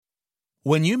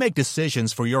When you make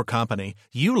decisions for your company,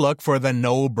 you look for the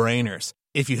no-brainers.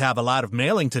 If you have a lot of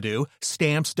mailing to do,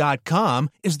 Stamps.com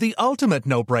is the ultimate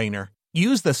no-brainer.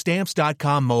 Use the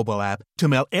Stamps.com mobile app to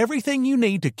mail everything you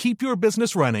need to keep your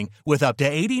business running with up to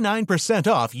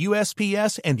 89% off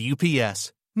USPS and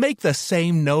UPS. Make the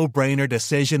same no-brainer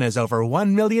decision as over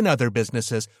 1 million other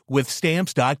businesses with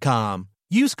Stamps.com.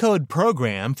 Use code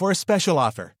PROGRAM for a special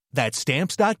offer. That's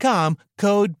Stamps.com,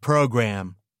 code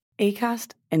PROGRAM.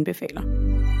 Acast anbefaler.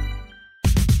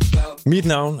 Mit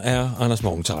navn er Anders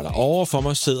Morgenthaler. Over for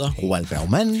mig sidder Roald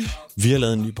Bergmann. Vi har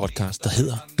lavet en ny podcast, der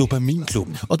hedder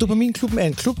Dopaminklubben. Og Dopaminklubben er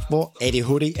en klub, hvor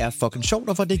ADHD er fucking sjovt,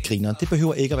 og hvor det griner. Det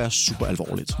behøver ikke at være super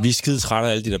alvorligt. Vi er skide trætte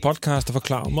af alle de der podcasts, der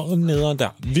forklarer mig nederen der.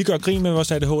 Vi gør grin med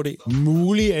vores ADHD.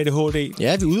 Mulig ADHD.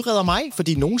 Ja, vi udreder mig,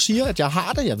 fordi nogen siger, at jeg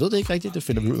har det. Jeg ved det ikke rigtigt, det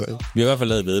finder vi ud af. Vi har i hvert fald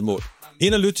lavet vedmål.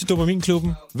 Ind og lyt til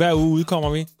Dopaminklubben. Hver uge udkommer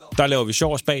vi. Der laver vi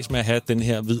sjov og spas med at have den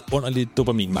her vidunderlige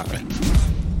dopaminmangel.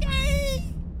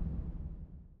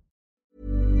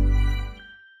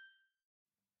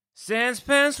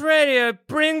 Sanspants Radio,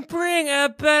 bring, I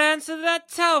better answer that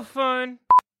telephone.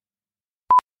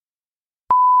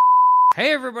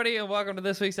 Hey everybody, and welcome to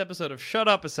this week's episode of Shut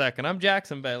Up a Second. I'm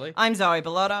Jackson Bailey. I'm Zoe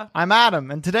Bellotta. I'm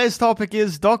Adam, and today's topic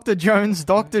is Dr. Jones,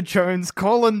 Dr. Jones,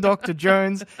 colon Dr.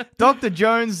 Jones, Dr.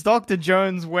 Jones, Dr.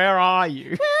 Jones, where are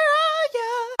you?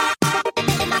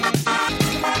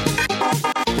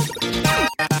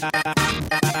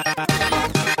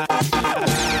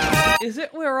 Is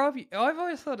it where are you? I've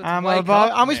always thought it's I'm wake a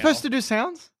Bob- up Are we now. supposed to do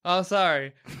sounds? Oh,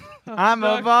 sorry. I'm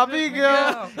a Barbie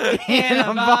girl in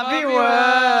a Barbie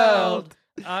world.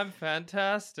 I'm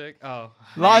fantastic. Oh.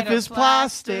 Life Made of is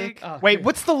plastic. Oh, Wait, good.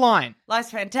 what's the line?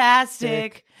 Life's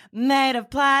fantastic, made of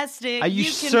plastic. Are you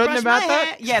can certain brush about my that?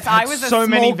 hair. Yes, That's I was a so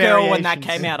many small girl when that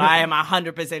variations. came out. I am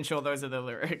 100% sure those are the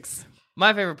lyrics.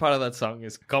 My favorite part of that song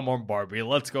is "Come on, Barbie,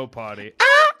 let's go party."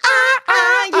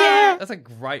 Yeah. That's a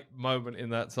great moment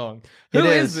in that song. Who It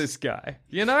is is. this guy?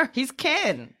 You know? He's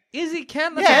Ken. Is he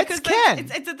Ken? Yeah, That's it's Ken.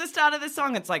 It's at the start of the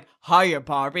song. It's like, hiya,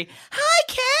 Barbie. Hi,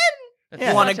 Ken.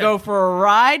 Yeah. Want to Such a- go for a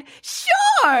ride?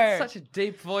 Sure. such a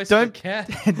deep voice Don't- for Ken.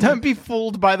 Don't be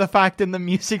fooled by the fact in the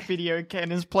music video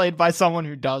Ken is played by someone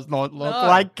who does not look No.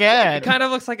 like Ken. It kind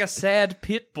of looks like a sad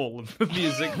pit bull in the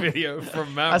music video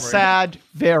from memory. A sad,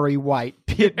 very white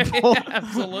pit bull.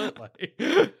 Absolutely.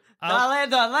 Dale,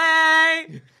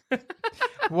 dale.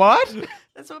 What?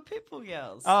 That's what people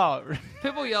yells. Oh,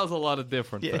 People yells a lot of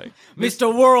different things.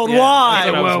 Mr. Worldwide. Yeah, that's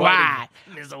what I was Worldwide.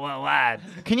 waiting. Mr. Worldwide.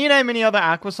 can you name any other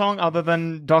Aqua song other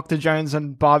than Dr. Jones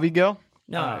and Barbie Girl?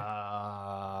 No.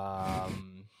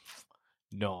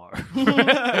 No.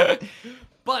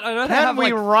 But I know they Can have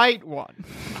we like... write one?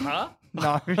 Huh?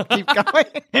 No, keep going.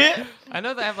 I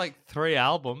know they have like 3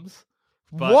 albums.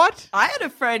 But What? I had a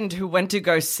friend who went to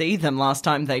go see them last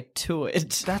time they toured.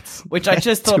 Which I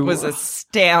just thought was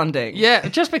astounding. Yeah,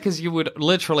 just because you would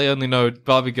literally only know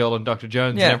Barbie Girl and Dr.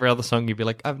 Jones, Yeah. and every other song you'd be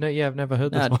like, I've never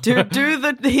heard this one. Do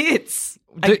the hits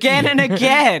again and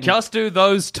again. Just do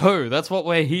those 2. That's what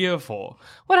we're here for.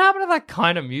 What happened to that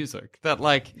kind of music? That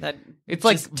like That it's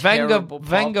like just terrible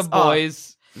Venga pops.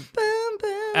 Boys Boom,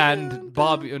 boom, and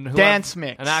Barbie and whoever- Dance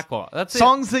mix. and Aqua. That's it.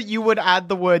 Songs that you would add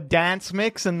the word dance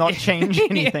mix and not change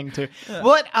anything to.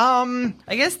 What? I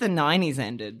guess the 90s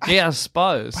ended. Yeah, I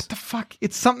suppose. The fuck?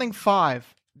 It's something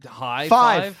 5. High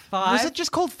Five. Five? Was it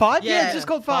just called 5? Yeah. it's just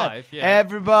called 5. Yeah.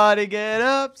 Everybody get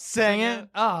up, sing it.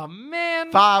 Oh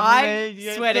man. 5. I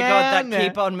swear to God, that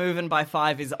Keep On Moving by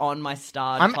 5 is on my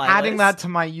starred I'm playlist. adding that to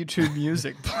my YouTube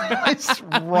music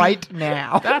playlist right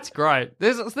now. That's great.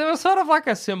 There was sort of like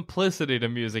a simplicity to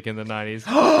music in the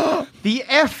 90s. The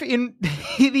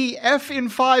F in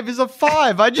 5 is a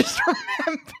 5. I just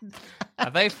remembered.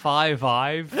 Are they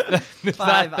 5-5? Is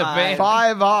Five that the Eye. band?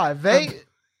 5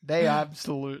 They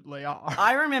absolutely are.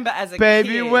 I remember as a Baby,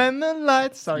 kid, when the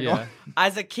lights... Sorry, go Yeah. on.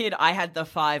 as a kid, I had the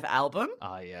 5 album.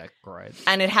 Oh yeah, great.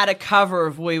 And it had a cover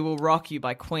of We Will Rock You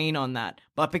by Queen on that.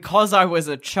 But because I was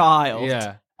a child,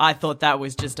 Yeah. I thought that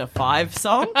was just a 5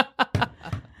 song.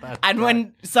 And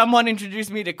when someone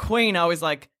introduced me to Queen, I was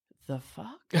like, the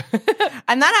fuck?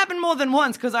 And that happened more than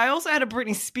once because I also had a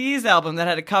Britney Spears album that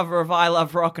had a cover of I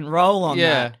Love Rock and Roll on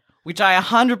Yeah. that, which I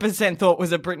 100% thought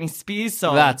was a Britney Spears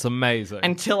song. That's amazing.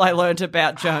 until I learnt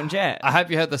about Joan Jett. I hope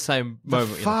you had the same moment.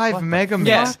 You're like, 5 what the mega mix.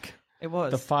 Yeah. It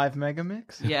was. The 5 mega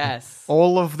mix? Yes.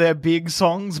 All of their big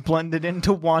songs blended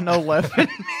into one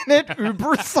 11-minute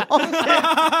Uber song.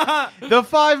 The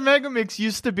 5 Megamix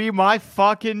used to be my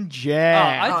fucking Oh,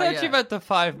 jam. I thought yeah. you meant the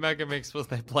 5 Megamix was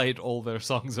they played all their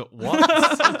songs at once.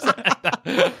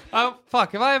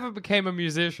 Fuck, if I ever became a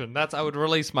musician, I would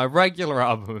release my regular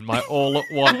album and my all at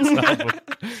once album.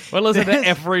 We'll listen to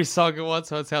every song at once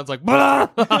so it sounds like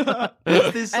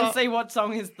And see what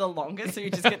song is the longest, so you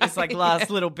just get this like last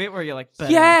little bit where you're like,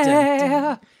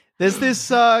 yeah. There's this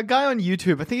guy on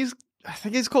YouTube. I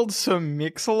think he's called Sir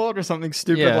Mix-a-Lot or something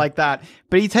stupid like that.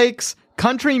 But he takes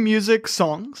country music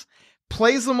songs,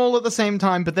 plays them all at the same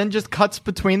time, but then just cuts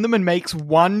between them and makes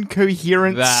one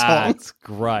coherent song. That's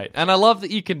great. And I love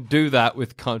that you can do that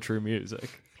with country music.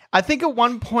 I think at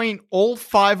one point all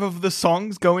 5 of the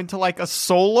songs go into like a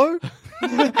solo.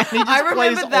 I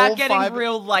remember that getting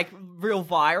real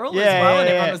viral as well, and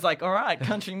everyone was like, all right,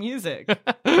 country music.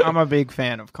 I'm a big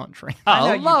fan of country.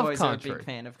 I know love you boys country. are a big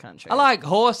fan of country. I like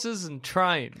horses and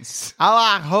trains. I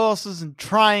like horses and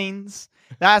trains.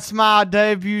 That's my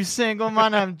debut single. My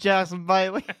name's Jackson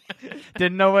Bailey.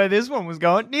 Didn't know where this one was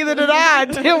going. Neither did I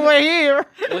until we're here.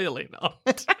 Clearly not.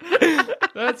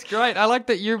 That's great. I like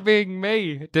that you're being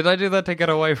me. Did I do that to get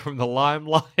away from the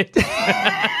limelight?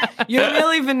 You're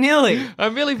Milli Vanilli. I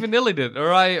Milli Vanilli did.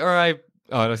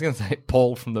 I was going to say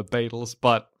Paul from the Beatles,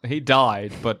 but he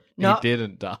died, but No. he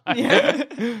didn't die.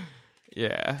 Yeah.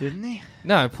 Yeah. Didn't he?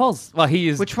 No, he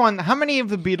is... Which one? How many of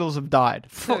the Beatles have died?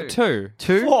 Two.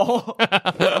 2? Four.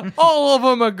 All of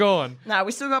them are gone. No,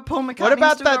 we still got Paul McCartney. What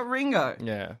about still that- got Ringo.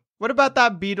 Yeah. What about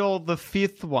that Beatle, the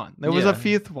 5th one? There was Yeah. a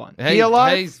 5th one. Hey, He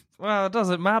alive? well, does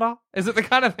it matter? Is it the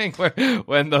kind of thing where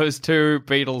when those 2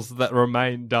 Beatles that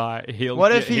remain die, he'll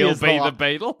What if he he'll is be the the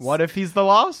Beatles? What if he's the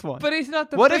last one? But he's not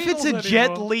the What Beatles if it's a anymore.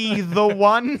 Jet Li the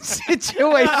one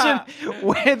situation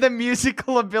where the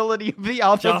musical ability of the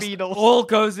other Just Beatles? all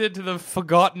goes into the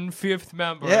forgotten 5th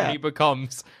member Yeah. and he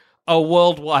becomes a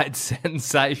worldwide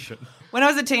sensation. When I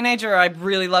was a teenager, I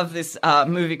really loved this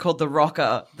movie called The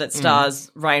Rocker that stars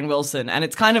Rainn Wilson. And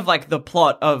it's kind of like the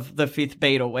plot of the 5th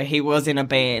Beatle, where he was in a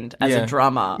band as Yeah. a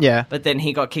drummer. Yeah. But then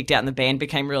he got kicked out and the band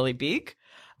became really big.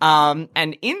 And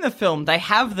in the film, they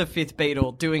have the 5th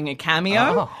Beatle doing a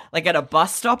cameo, like at a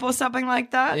bus stop or something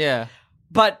like that. Yeah.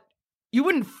 But you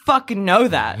wouldn't fucking know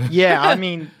that. Yeah, I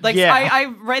mean, Like, yeah. I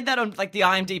read that on like the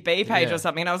IMDb page Yeah. or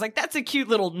something, and I was like, that's a cute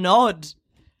little nod.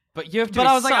 But you have to But be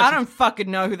I was like, such I don't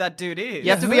fucking know who that dude is.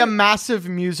 You have to be a massive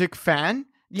music fan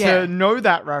Yeah. to know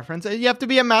that reference. And you have to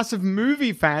be a massive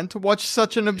movie fan to watch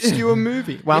such an obscure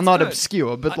movie. Well, not good.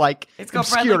 obscure, but like It's got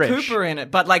Bradley obscure-ish. Cooper in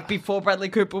it, but like before Bradley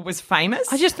Cooper was famous.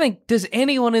 I just think, does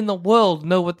anyone in the world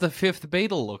know what the 5th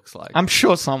Beatle looks like? I'm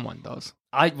sure someone does.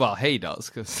 Well, he does,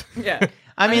 because... yeah.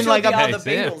 I mean, I'm sure like, the I'm- other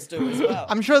Yeah. Beatles do as well.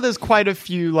 I'm sure there's quite a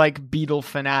few like Beatle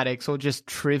fanatics or just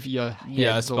trivia heads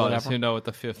Yeah, I or suppose, whatever. who know what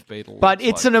the 5th Beatle But looks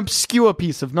it's like. an obscure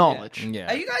piece of knowledge.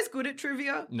 Yeah. Are you guys good at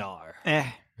trivia? No.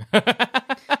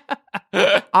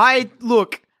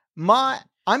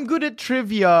 I'm good at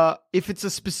trivia if it's a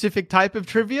specific type of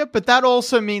trivia, but that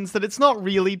also means that it's not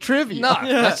really trivia. No,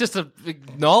 that's just a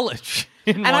knowledge.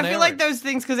 And I feel like those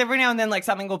things, because every now and then, like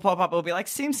something will pop up. It'll be like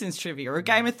Simpsons trivia or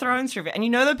Game of Thrones trivia, and you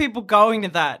know that people going to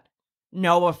that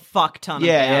know a fuck ton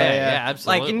Yeah, about it. Yeah,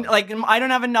 absolutely. Like I don't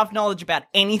have enough knowledge about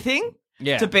anything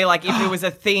Yeah. to be like, if it was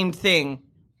a themed thing,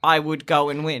 I would go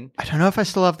and win. I don't know if I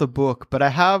still have the book, but I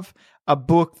have a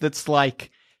book that's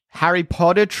like Harry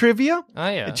Potter trivia. Oh,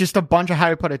 yeah. It's just a bunch of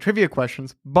Harry Potter trivia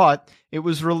questions, but it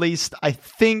was released, I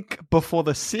think, before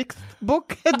the 6th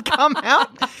book had come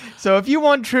out. So if you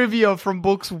want trivia from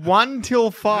books 1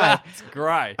 till 5, That's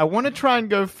great. I want to try and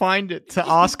go find it to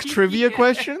ask trivia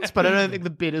questions, but I don't think the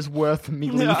bit is worth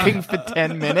me leaving for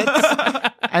 10 minutes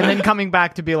and then coming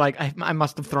back to be like, I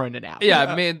must have thrown it out. Yeah,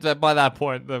 I mean, by that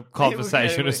point, the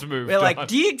conversation has moved We're like, on.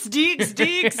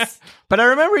 Deeks. But I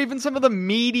remember even some of the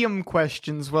medium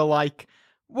questions were like,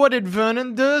 what did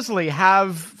Vernon Dursley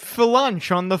have for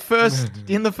lunch on the first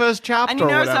in the first chapter? And you or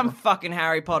know whatever? some fucking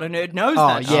Harry Potter nerd knows Oh,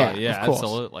 that. yeah. shit. Yeah, of course.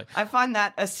 absolutely. I find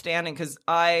that astounding because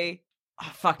I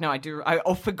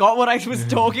forgot what I was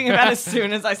talking about as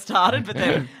soon as I started, but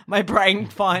then my brain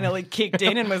finally kicked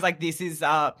in and was like, this is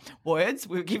words.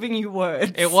 We're giving you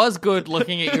words. It was good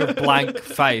looking at your blank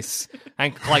face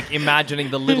and like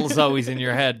imagining the little Zoes in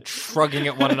your head shrugging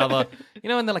at one another. You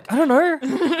know, and they're like, I don't know.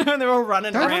 And they're all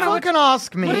running Don't around. fucking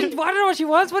ask me. I don't know what she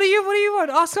wants. What do you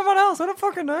want? Ask someone else. I don't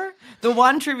fucking know. The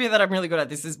one trivia that I'm really good at,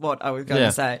 this is what I was going Yeah.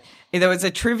 to say. There was a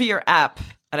trivia app,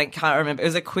 and I can't remember. It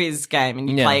was a quiz game, and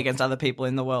you Yeah. play against other people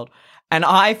in the world. And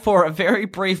I, for a very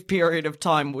brief period of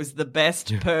time, was the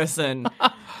best person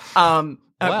at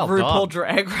Well RuPaul done.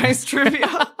 Drag Race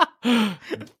trivia.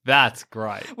 That's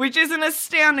great. Which is an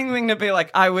astounding thing to be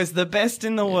like, I was the best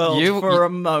in the world You- for a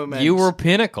moment. You were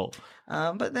pinnacle.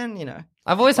 But then, you know,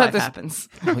 I've always had life this. happens.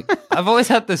 I've always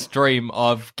had this dream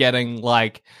of getting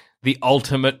like the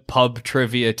ultimate pub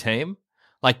trivia team.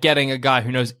 Like getting a guy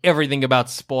who knows everything about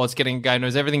sports, getting a guy who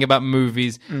knows everything about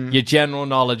movies, your general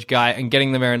knowledge guy, and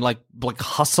getting them there and like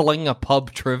hustling a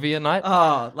pub trivia night.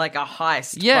 Oh, like a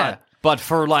heist. Yeah. But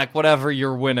for like whatever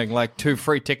you're winning, like 2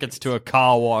 free tickets to a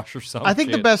car wash or something. I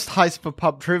think the best heist for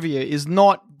pub trivia is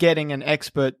not getting an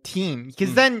expert team,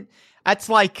 because then that's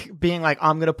like being like,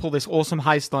 I'm going to pull this awesome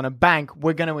heist on a bank.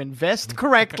 We're going to invest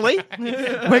correctly.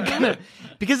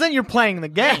 Because then you're playing the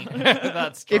game.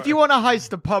 That's true. If you want to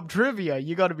heist a pub trivia,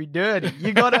 you got to be dirty.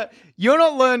 You're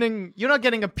not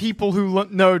getting a people who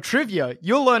know trivia.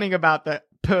 You're learning about the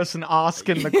person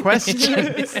asking the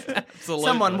questions.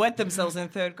 Someone wet themselves in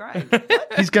 3rd grade.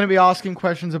 He's going to be asking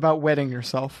questions about wetting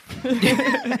yourself.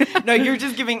 No, you're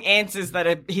just giving answers that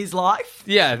are his life.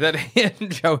 Yeah, that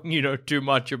and showing you know too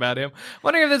much about him.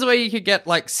 Wondering if there's a way you could get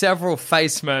like several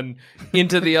facemen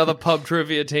into the other pub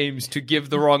trivia teams to give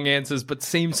the wrong answers, but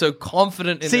seem so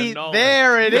confident in See, their knowledge.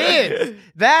 there it is.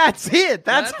 That's it.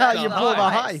 That's how you pull the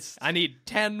heist. I need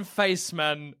 10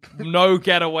 facemen, no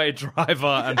getaway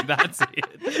driver, and that's it.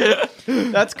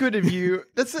 That's good of you.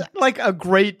 That's like a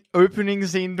great opening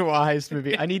scene to a heist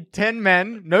movie. I need 10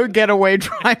 men, no getaway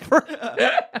driver.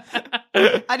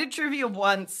 I did trivia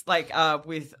once, like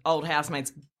with old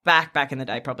housemates back in the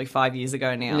day, probably 5 years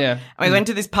ago now. Yeah. And we went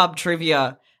to this pub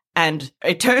trivia, and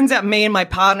it turns out me and my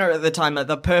partner at the time are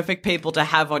the perfect people to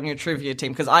have on your trivia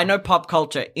team, because I know pop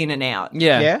culture in and out.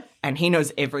 Yeah. And he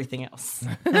knows everything else.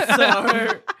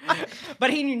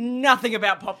 But he knew nothing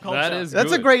about pop culture.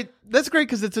 That's great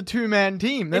because it's a 2-man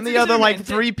team. Then It's the a other like 2-man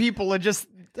 3 team. people are just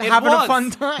It having was. a fun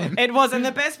time. It was, and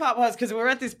the best part was because we were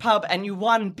at this pub and you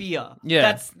won beer.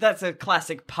 Yeah. That's a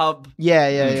classic pub Yeah.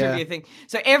 trivia thing.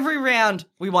 So every round,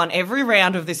 we won every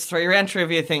round of this 3-round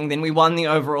trivia thing. Then we won the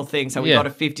overall thing, so we Yeah. got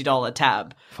a $50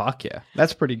 tab. Fuck yeah.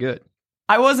 That's pretty good.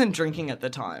 I wasn't drinking at the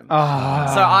time, so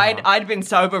I'd been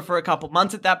sober for a couple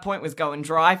months at that point. Was going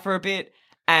dry for a bit.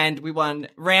 And we won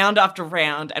round after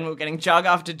round, and we were getting jug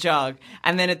after jug.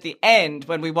 And then at the end,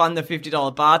 when we won the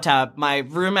 $50 bar tab, my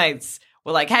roommates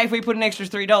were like, hey, if we put an extra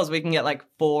 $3, we can get like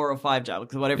 4 or 5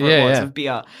 jugs or whatever it was of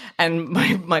beer. And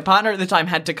my partner at the time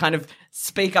had to kind of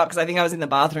speak up, because I think I was in the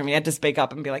bathroom. He had to speak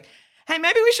up and be like, hey,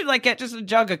 maybe we should like get just a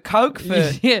jug of Coke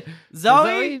for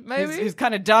Zoe, maybe? who's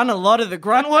kind of done a lot of the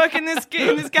grunt work in this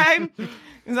game.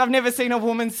 Because I've never seen a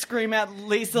woman scream out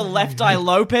Lisa Left Eye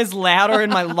Lopez louder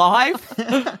in my life.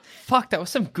 Fuck, that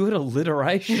was some good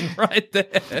alliteration right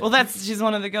there. Well, she's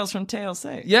one of the girls from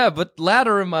TLC. Yeah, but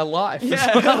louder in my life.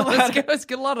 Yeah, as well. Let's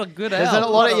get a lot of good There's L.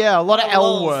 a lot of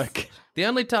L work. The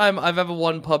only time I've ever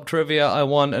won pub trivia, I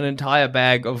won an entire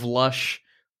bag of Lush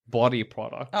body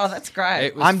products. Oh, that's great.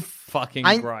 It was fucking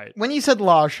great. When you said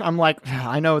Lush, I'm like,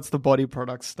 I know it's the body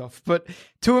product stuff, but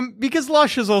because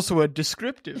Lush is also a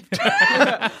descriptive.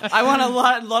 I want a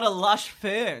lot of Lush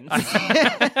ferns.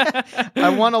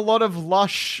 I want a lot of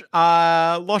Lush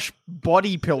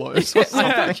body pillows. Or I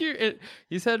something. thought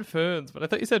you said ferns, but I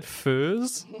thought you said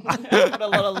furs. What a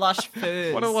lot of Lush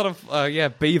ferns. What a lot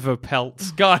of beaver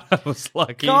pelts. God, I was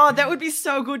lucky. God, that would be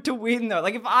so good to win, though.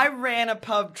 Like, if I ran a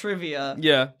pub trivia,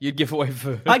 Yeah, you'd give away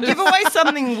furs. I'd give away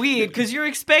something weird, because you're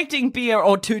expecting beer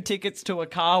or 2 tickets to a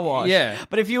car wash. Yeah.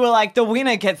 But if you were like, the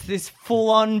winner gets this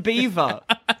full-on beaver.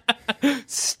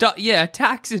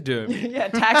 Taxidermy. Yeah,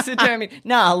 taxidermy.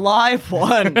 Nah, live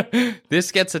one.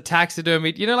 This gets a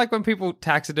taxidermy. You know, like when people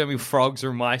taxidermy frogs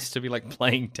or mice to be like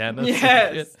playing tennis.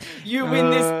 Yes. You win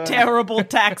this terrible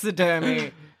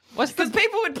taxidermy. What's Because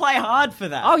people would play hard for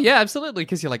that. Oh yeah, absolutely.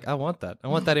 Because you're like, I want that. I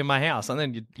want that in my house, and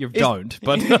then you don't.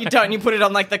 But You don't. You put it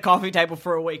on like the coffee table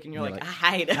for a week, and you're like, I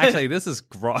hate it. actually, this is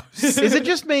gross. Is it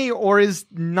just me, or is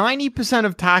 90%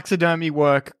 of taxidermy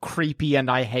work creepy and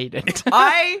I hate it?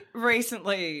 I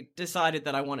recently decided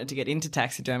that I wanted to get into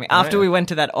taxidermy after we went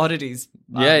to that Oddities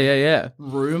yeah.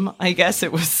 room. I guess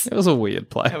it was. It was a weird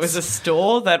place. It was a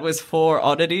store that was for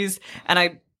oddities, and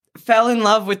I fell in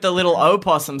love with the little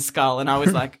opossum skull, and I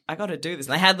was like, I got to do this.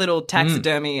 And I had little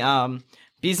taxidermy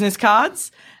business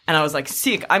cards, and I was like,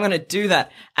 sick, I'm going to do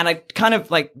that. And I kind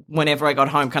of like, whenever I got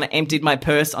home, kind of emptied my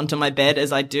purse onto my bed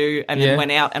as I do, and then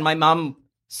went out, and my mum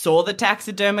saw the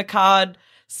taxidermy card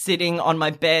sitting on my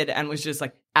bed and was just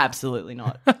like, absolutely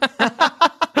not.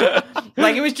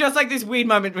 Like, it was just like this weird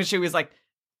moment where she was like,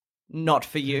 not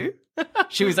for you.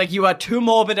 She was like, you are too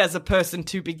morbid as a person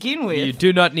to begin with. You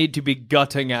do not need to be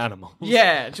gutting animals.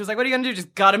 Yeah. She was like, what are you going to do?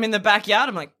 Just gut them in the backyard?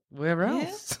 I'm like, Where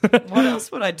else? what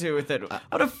else would I do with it?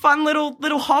 What a fun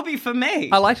little hobby for me.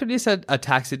 I liked when you said a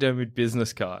taxidermy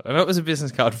business card. I know it was a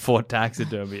business card for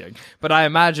taxidermying, but I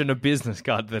imagine a business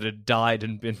card that had died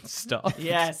and been stuffed.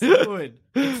 Yes, it would.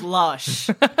 It's lush.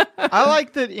 I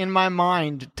like that in my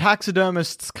mind,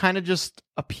 taxidermists kind of just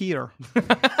appear.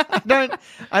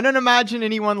 I don't imagine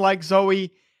anyone like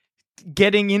Zoe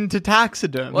getting into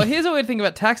taxidermy. Well, here's a weird thing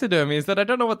about taxidermy is that I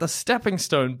don't know what the stepping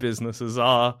stone businesses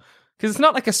are. Because it's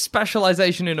not like a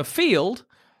specialization in a field.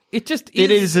 It just is.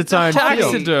 It is its own field.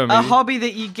 taxidermy. A hobby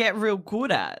that you get real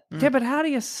good at. Yeah, but how do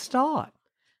you start?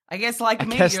 I guess like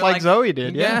me. guess you're like Zoe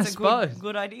did, yeah. It's a I suppose.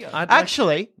 good idea.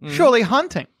 Actually, surely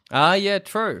hunting. Ah, yeah,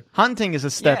 true. Hunting is a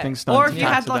stepping stone. Or to if you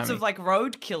had lots taxidermy. of like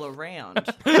roadkill around.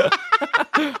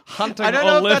 Hunting I don't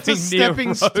or know if that's a living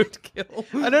near stepping stone.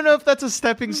 roadkill. I don't know if that's a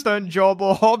stepping stone job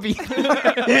or hobby.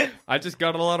 I just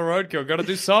got a lot of roadkill. Got to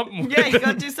do something. Yeah, you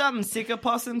got to do something. Sick of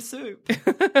possum soup.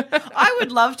 I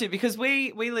would love to because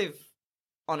we live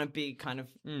on a big kind of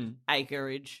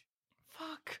acreage.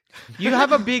 Fuck. You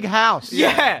have a big house.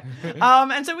 Yeah.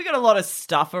 And so we got a lot of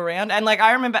stuff around. And like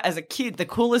I remember as a kid, the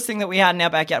coolest thing that we had in our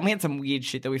backyard, and we had some weird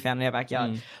shit that we found in our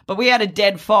backyard, but we had a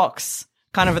dead fox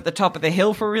kind of at the top of the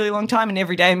hill for a really long time. And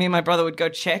every day me and my brother would go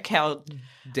check how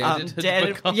Dead it had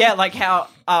become. yeah, like how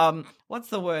what's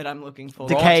the word I'm looking for?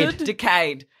 Decayed.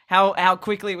 Decayed. How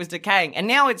quickly it was decaying. And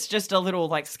now it's just a little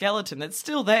like skeleton that's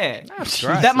still there. That's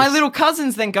great. That my little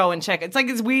cousins then go and check. It's like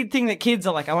this weird thing that kids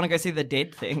are like, I want to go see the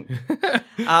dead thing.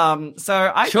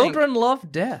 So I Children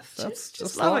love death. That's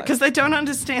just love it because they don't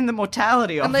understand the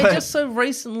mortality of and it. they just so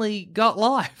recently got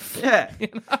life. yeah. You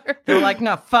know? They're like,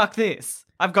 no, fuck this.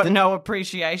 I've got no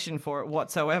appreciation for it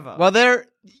whatsoever. Well,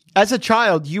 as a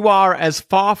child, you are as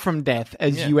far from death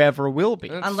as you ever will be.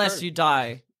 unless you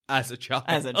die As a child.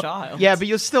 as a child. Yeah, but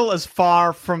you're still as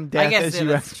far from death I guess as yeah, you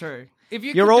that's ever. true. If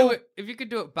you You're could all- do it, if you could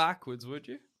do it backwards, would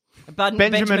you?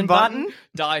 Benjamin Button?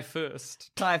 Die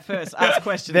first. Die first. Ask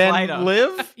questions Then later.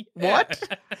 live?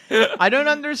 What? I don't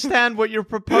understand what you're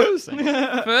proposing.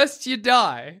 First you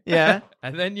die, Yeah.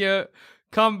 and then you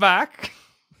come back.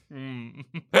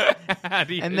 How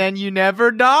do you- And then you never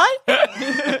die?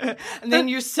 And then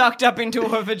you're sucked up into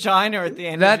a vagina at the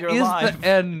end that of your is life. the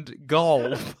end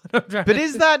goal. But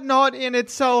is that not in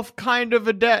itself kind of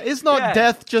a death? Is not Yeah.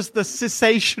 death just the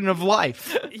cessation of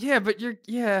life? yeah, but you're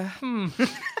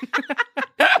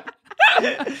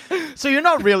So you're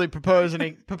not really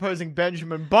proposing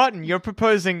Benjamin Button. You're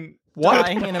proposing what?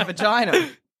 Dying in a vagina.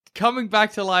 coming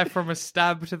back to life from a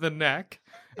stab to the neck,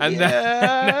 and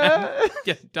Yeah.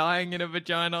 then dying in a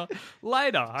vagina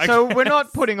later. So we're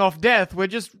not putting off death. We're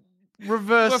just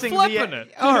reversing We're flipping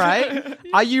it. All right.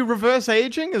 Are you reverse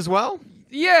aging as well?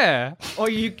 Yeah. Or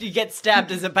you get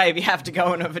stabbed as a baby, have to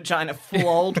go in a vagina, full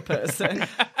old person.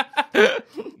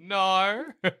 No.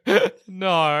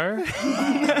 No.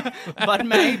 But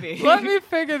maybe. Let me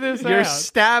figure this You're out.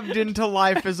 stabbed into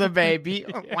life as a baby.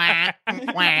 Wah,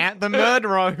 wah. The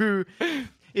murderer who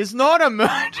is not a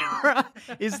murderer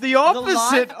is the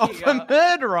opposite life of a giver.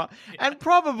 murderer and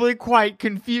probably quite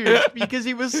confused because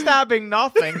he was stabbing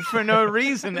nothing for no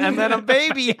reason and then a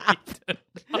baby happened.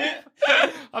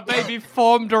 A baby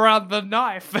formed around the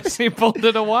knife as he pulled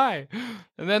it away.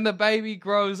 And then the baby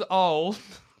grows old.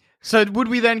 So would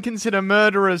we then consider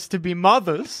murderers to be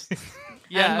mothers?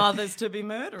 And mothers to be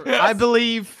murderers. I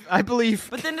believe.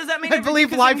 But then does that mean I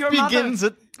believe life begins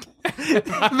at.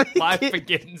 Life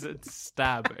begins at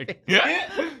stabbing.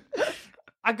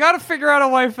 I gotta figure out a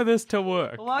way for this to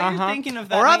work. While you're thinking of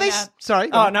that, Or are they? Matt-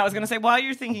 Sorry. Oh no, I was going to say while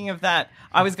you're thinking of that,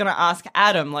 I was going to ask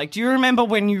Adam. Like, do you remember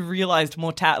when you realized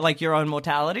like your own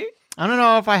mortality? I don't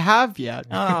know if I have yet.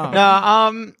 Oh. No,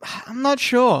 I'm not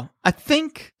sure. I feel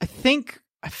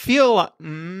like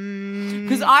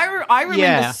Because I remember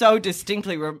Yeah. so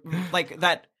distinctly like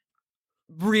that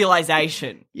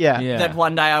realization yeah. that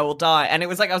one day I will die. And it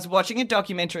was like I was watching a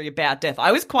documentary about death.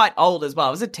 I was quite old as well.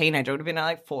 I was a teenager. I would have been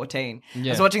like 14. I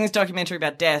was watching this documentary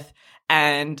about death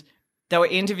and they were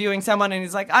interviewing someone and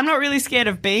he's like, I'm not really scared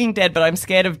of being dead, but I'm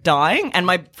scared of dying. And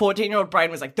my 14-year-old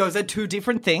brain was like, those are two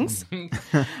different things.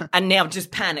 And now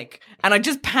just panic. And I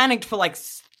just panicked for like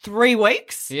 3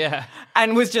 weeks. Yeah.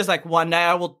 And was just like, one day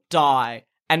I will die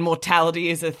and mortality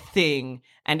is a thing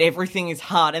and everything is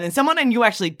hard. And then someone I knew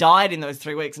actually died in those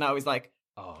 3 weeks and I was like,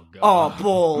 Oh, God. oh,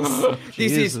 balls.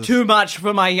 This is Jesus. too much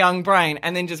for my young brain.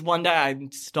 And then just one day I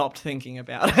stopped thinking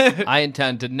about it. I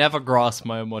intend to never grasp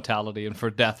my immortality and for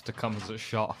death to come as a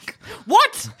shock.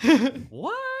 What?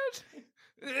 What?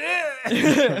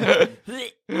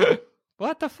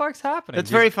 What the fuck's happening?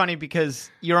 That's very funny because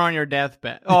you're on your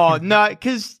deathbed. Oh no,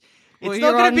 because Well, it's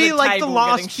you're not going on to be the like the table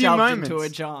last getting few shoved moments. into a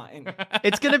giant.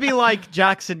 It's going to be like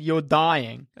Jackson, you're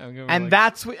dying, I'm gonna be and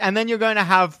like- and then you're going to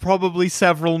have probably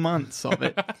several months of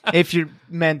it if you're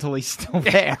mentally still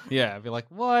there. Yeah, I'd be like,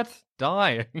 what?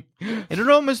 dying. It'd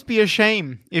almost be a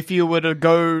shame if your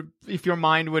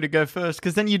mind were to go first,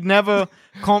 because then you'd never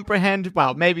comprehend.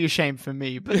 Well, maybe a shame for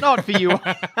me, but not for you.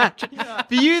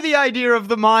 For you, the idea of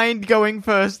the mind going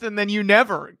first, and then you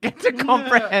never get to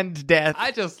comprehend death. I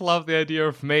just love the idea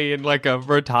of me in like a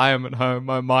retirement home.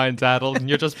 My mind's addled, and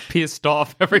you're just pissed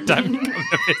off every time you come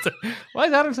to visit. Why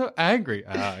is Adam so angry?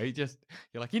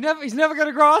 You're like, he's never going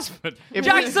to grasp it.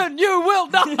 Jackson, you will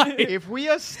die. If we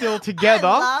are still together,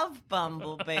 I love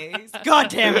bumblebees. God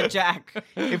damn it, Jack.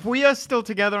 if we are still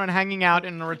together and hanging out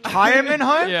in a retirement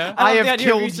home, Yeah. I love the have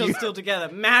idea of killed you. still together,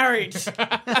 married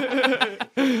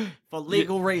for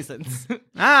legal reasons.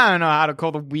 I don't know how to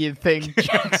call the weird thing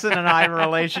Jackson and I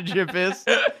relationship is.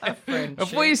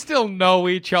 If we still know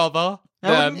each other,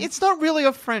 then It's not really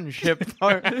a friendship,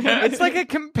 though. It's like a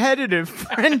competitive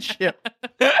friendship.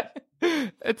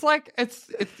 it's like it's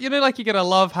like you get a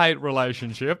love-hate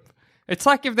relationship. It's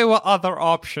like if there were other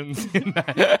options in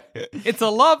that. It's a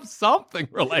love something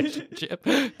relationship.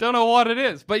 Don't know what it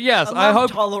is, but yes, I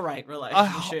hope tolerate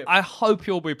relationship. I hope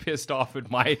you'll be pissed off at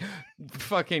my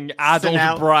fucking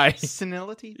adult brain.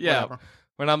 Senility? Yeah. Whatever.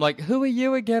 When I'm like, who are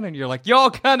you again? And you're like,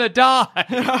 you're gonna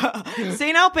die.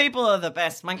 Senile people are the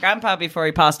best. My grandpa, before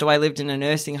he passed away, lived in a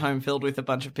nursing home filled with a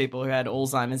bunch of people who had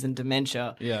Alzheimer's and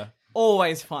dementia. Yeah.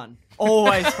 Always fun.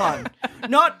 Always fun.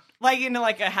 Not like in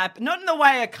like a happy, not in the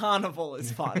way a carnival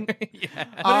is fun. But in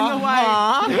the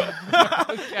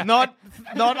way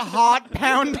Not heart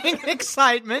pounding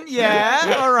excitement.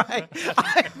 Yeah, all right.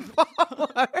 I follow.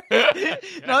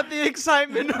 Not the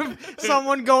excitement of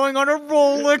someone going on a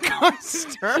roller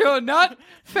coaster. You're not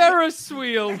Ferris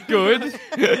wheel good.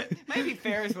 maybe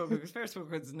Ferris wheel, because Ferris wheel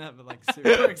is never like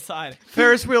super exciting.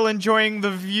 Ferris wheel enjoying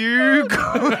the view.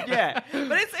 Yeah,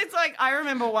 but it's like I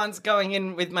remember once going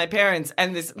in with my parents,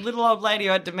 and this little old lady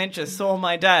who had dementia saw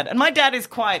my dad, and my dad is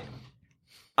quite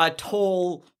a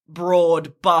tall,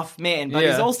 broad, buff man, but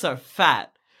he's Yeah. also fat.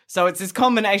 So it's this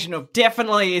combination of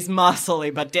definitely is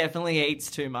muscly, but definitely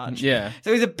eats too much. Yeah.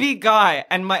 So he's a big guy,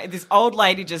 and this old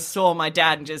lady just saw my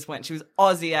dad and just went. She was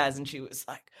Aussie as, and she was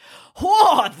like,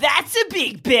 "Whoa, that's a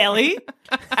big belly!"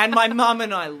 And my mum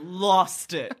and I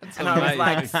lost it, and I was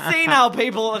like, "Senile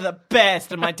people are the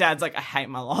best." And my dad's like, "I hate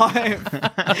my life."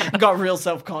 Got real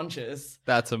self-conscious.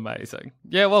 That's amazing.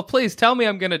 Yeah, well, please tell me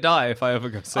I'm gonna die if I ever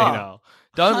go senile.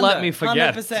 Don't let me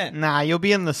forget. 100%. Nah, you'll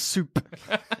be in the soup.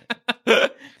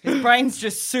 His brain's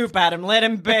just soup, Adam. Let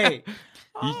him be.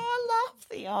 Oh, I love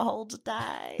the old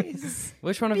days.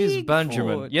 Which one of you is Big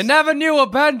Benjamin? Ford. You never knew a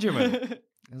Benjamin.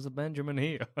 There's a Benjamin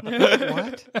here.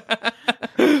 What?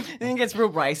 I think it's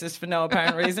real racist for no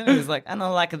apparent reason. He was like, and I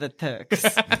like the Turks.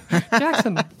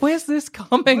 Jackson, where's this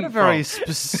coming What a very from?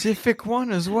 specific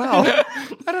one as well.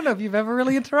 I don't know if you've ever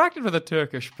really interacted with a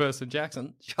Turkish person,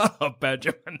 Jackson. Shut up,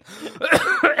 Benjamin.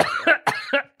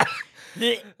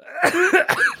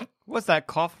 Was that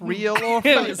cough real or It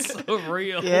fake? was so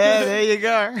real. Yeah, there you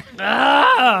go.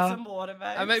 Some water,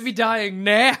 babes. I may be dying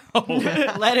now.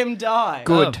 Let him die.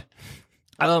 Good.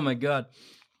 Oh my god.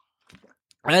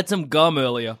 I had some gum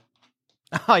earlier.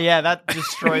 Oh yeah, that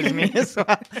destroys me as well.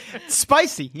 It's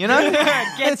spicy, you know?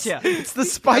 Gets ya. It's the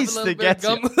spice Have a that little bit gets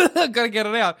of you. gum. Gotta get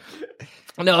it out.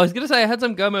 No, I was going to say I had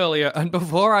some gum earlier, and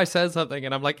before I said something,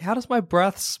 and I'm like, how does my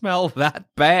breath smell that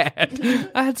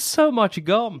bad? I had so much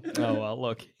gum. Oh, well,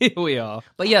 look, here we are.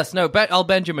 But yes, no, I'll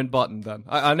Benjamin Button then.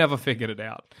 I never figured it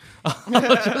out.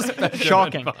 I'll just Benjamin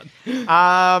Shocking.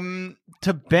 Button.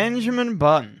 To Benjamin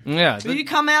Button. Yeah. So you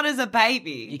come out as a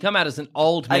baby. You come out as an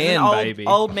old As man, an old, baby.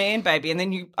 old man baby, and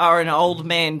then you are an old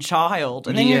man child,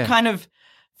 and then Yeah. you're kind of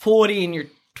 40 in your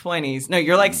 20s. No,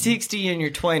 you're like 60 in your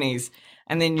 20s,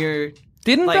 and then you're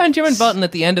Didn't like, Benjamin Button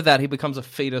at the end of that, he becomes a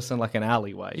fetus in like an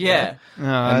alleyway? yeah. Oh,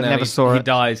 I And then never saw He it.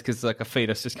 dies because like a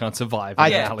fetus just can't survive in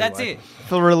an Yeah, alleyway. that's it.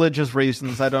 For religious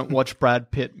reasons, I don't watch Brad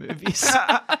Pitt movies.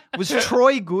 Was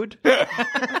Troy good?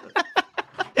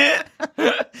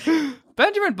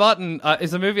 Benjamin Button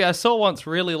is a movie I saw once,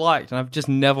 really liked, and I've just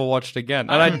never watched again.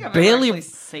 And I think I I've barely. actually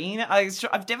seen it.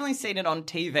 I've definitely seen it on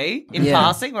TV in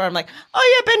passing, where I'm like,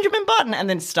 oh yeah, Benjamin Button, and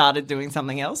then started doing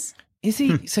something else. Is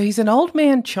he? So he's an old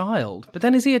man child, but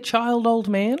then is he a child old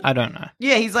man? I don't know.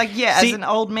 Yeah, he's like, See- as an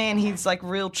old man, he's like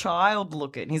real child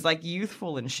looking. He's like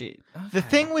youthful and shit. The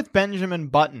thing with Benjamin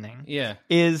Buttoning Yeah.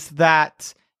 is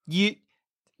that the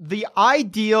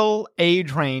ideal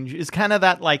age range is kind of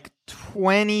that like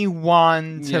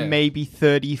 21 to Yeah. maybe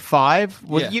 35,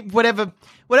 Yeah.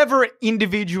 whatever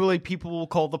individually people will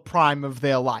call the prime of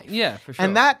their life. Yeah, for sure.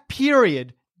 And that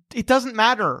period, it doesn't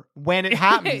matter when it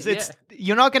happens. Yeah.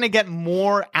 you're not going to get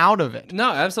more out of it. No,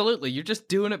 absolutely. You're just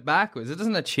doing it backwards. It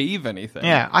doesn't achieve anything.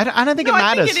 Yeah, I don't think it No, I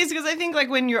matters. think it is because I think like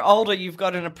when you're older, you've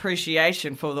got an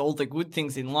appreciation for all the good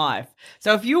things in life.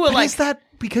 So if you were But like, is that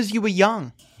because you were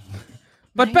young?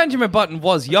 But Benjamin Button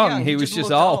was young. He was just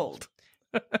looked old.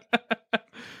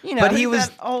 You know, But he he was-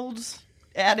 was old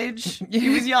adage. He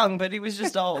was young, but he was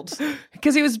just old.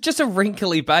 Because he was just a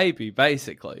wrinkly baby,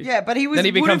 basically. Yeah, but he was. Then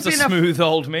he would becomes have a been smooth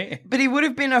old man. But he would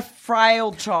have been a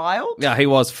frail child. Yeah, he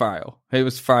was frail. He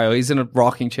was frail. He's in a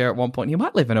rocking chair at one point. He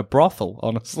might live in a brothel,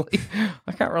 honestly.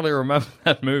 I can't really remember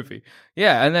that movie.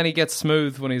 Yeah, and then he gets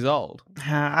smooth when he's old.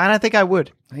 I don't think I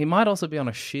would. He might also be on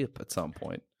a ship at some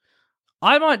point.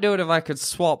 I might do it if I could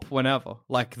swap whenever,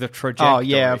 like the trajectory. Oh,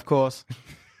 yeah, of course.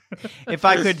 If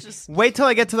I could wait till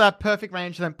I get to that perfect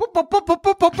range, then boop, boop, boop, boop,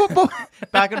 boop, boop, boop,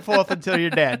 boop, back and forth until you're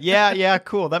dead. Yeah,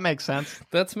 cool. That makes sense.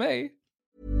 That's me.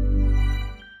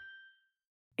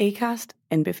 Acast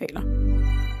anbefaler.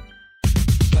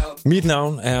 Mit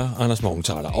navn er Anders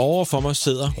Morgenthaler. Over for mig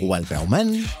sidder Roald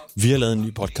Bergmann. Vi har lavet en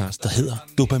ny podcast, der hedder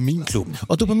Dopaminklubben.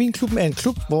 Og Dopaminklubben er en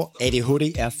klub, hvor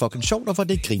ADHD er fucking sjovt, og hvor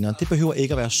det griner. Det behøver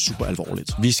ikke at være super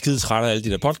alvorligt. Vi er skide trætte af alle de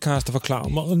der podcasts, der forklarer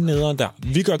mig nederen der.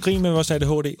 Vi gør grin med vores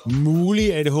ADHD.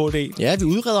 Mulig ADHD. Ja, vi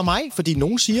udreder mig, fordi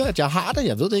nogen siger, at jeg har det.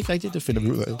 Jeg ved det ikke rigtigt, det finder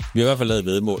vi ud af. Vi har i hvert fald lavet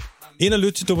væddemål. Ind og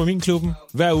lyt til Dopaminklubben.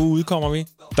 Hver uge udkommer vi.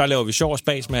 Der laver vi sjov og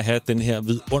spas med at have den her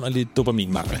vidunderlige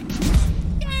dopaminmangel.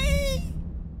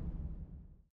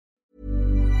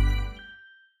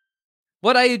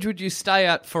 What age would you stay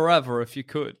at forever if you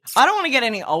could? I don't want to get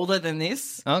any older than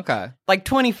this. Okay. Like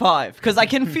 25, because I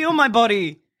can feel my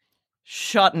body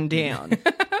shutting down.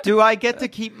 Do I get to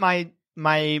keep my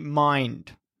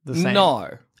mind the same? No.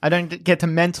 I don't get to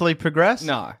mentally progress?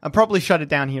 No. I'll probably shut it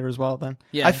down here as well then.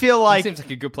 Yeah, I feel it like seems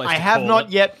like a good place I to have call not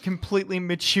it. yet completely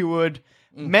matured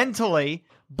mentally,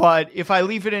 but if I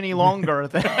leave it any longer,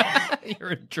 then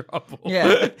You're in trouble.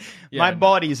 Yeah. my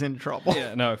body's in trouble.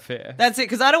 Yeah, no, fair. That's it,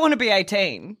 because I don't want to be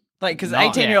 18. Like, because No,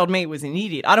 18-year-old me was an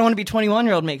idiot. I don't want to be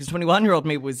 21-year-old me, because 21-year-old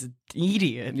me was an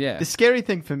idiot. Yeah. The scary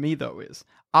thing for me, though, is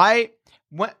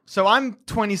so I'm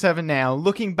 27 now,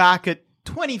 looking back at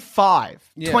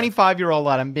 25, Yeah. 25-year-old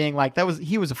Adam being like,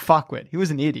 he was a fuckwit. He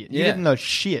was an idiot. He Yeah. didn't know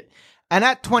shit. And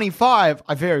at 25,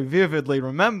 I very vividly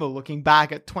remember looking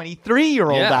back at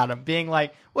 23-year-old Yeah. Adam being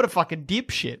like, what a fucking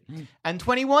dipshit. And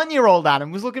 21-year-old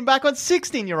Adam was looking back on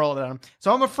 16-year-old Adam.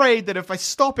 So I'm afraid that if I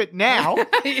stop it now,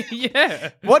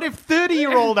 Yeah. what if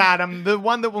 30-year-old Adam, the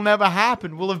one that will never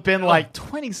happen, will have been like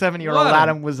 27-year-old What an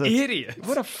Adam was a idiot.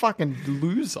 What a fucking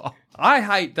loser. I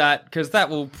hate that because that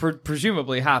will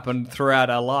presumably happen throughout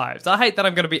our lives. I hate that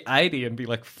I'm going to be 80 and be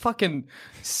like, fucking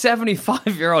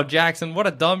 75-year-old Jackson, what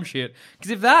a dumb shit.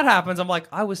 Because if that happens, I'm like,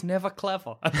 I was never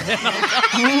clever. And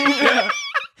then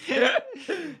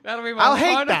that'll be my I'll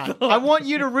hate final that. thought. I want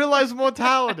you to realize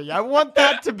mortality. I want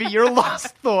that to be your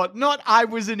last thought, not I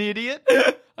was an idiot.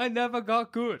 I never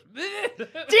got good.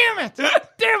 Damn it!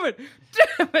 Damn it!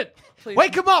 Damn it! Please.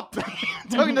 Wake him up!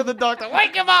 Talking to the doctor.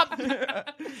 Wake him up!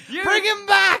 You- Bring him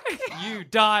back! You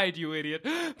died, you idiot.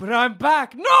 But I'm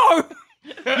back. No!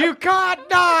 You can't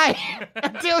die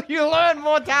until you learn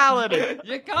mortality.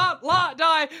 You can't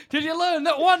die till you learn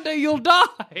that one day you'll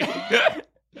die.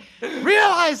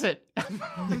 Realize it.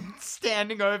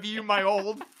 Standing over you, my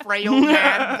old frail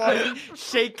man body,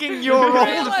 shaking your old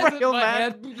Realize it, frail my man.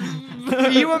 head.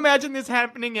 Can you imagine this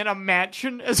happening in a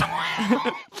mansion as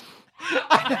well?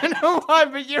 I don't know why,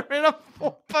 but you're in a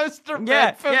four-poster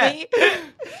bed for me.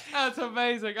 That's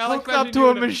amazing. I like Hooked up that to you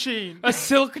a doing machine. a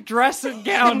silk dressing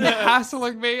gown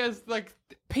hassling me as like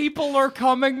people are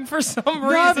coming for some No,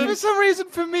 reason. for some reason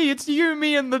for me, it's you,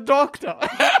 me, and the doctor.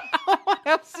 What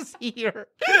else is here?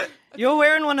 You're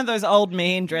wearing one of those old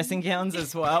man dressing gowns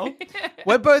as well.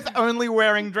 We're both only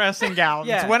wearing dressing gowns.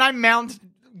 Yeah. When I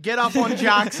get up on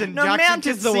Jackson, No, Jackson mount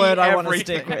can is the see word I want to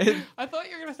everything. stick with. I thought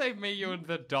you were going to say me, you, and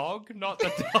the dog, not the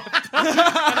doctor. And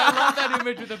I love that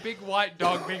image with a big white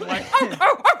dog being like,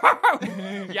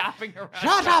 yapping around.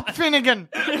 Shut up, Finnegan.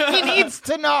 He needs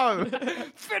to know.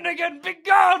 Finnegan, be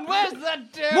gone! Where's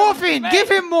that damn Morphine, man? give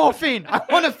him morphine. I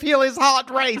want to feel his heart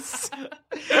race.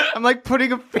 I'm like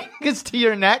putting fingers to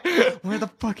your neck. Where the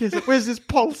fuck is it? Where's his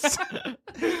pulse?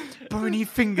 Bony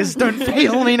fingers, don't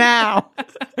fail me now.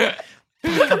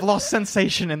 Fuck, I've lost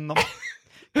sensation in them.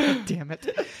 God damn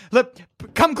it.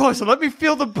 Come closer. Let me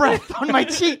feel the breath on my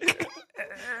cheek.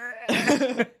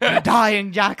 You're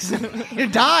dying, Jackson. You're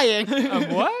dying.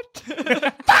 What?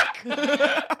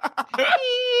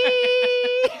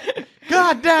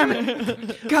 God damn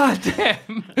it. God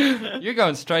damn. You're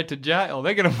going straight to jail.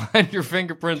 They're going to find your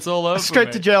fingerprints all over Straight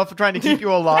me. to jail for trying to keep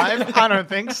you alive? I don't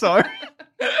think so.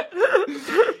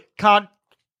 Can't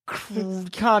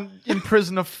can't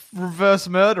imprison a reverse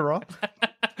murderer.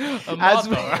 A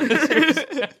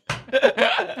mother.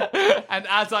 And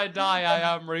as I die,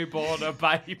 I am reborn a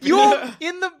baby. You're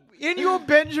in your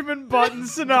Benjamin Button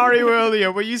scenario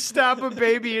earlier, where you stab a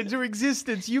baby into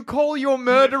existence, you call your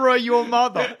murderer your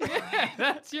mother.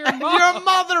 That's your And mom. your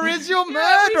mother is your Yeah,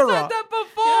 murderer. we said that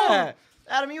before. Yeah.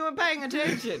 Adam, you weren't paying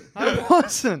attention. I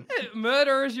wasn't.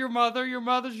 Murderer is your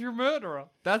mother's your murderer.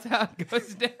 That's how it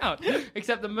goes down.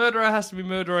 Except the murderer has to be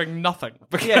murdering nothing.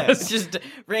 Because, Yeah, it's just a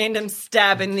random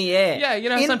stab in the air. yeah, you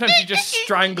know, sometimes you just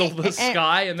strangle the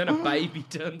sky and then a baby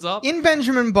turns up. In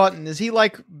Benjamin Button, is he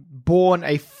like born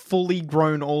a fully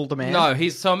grown older man? No,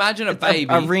 so imagine a baby.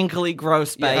 A wrinkly,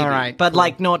 gross baby. all right, but cool.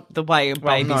 like not the way a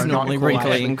Well, baby's no, not normally quite.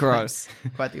 wrinkly and gross.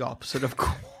 Quite the opposite, of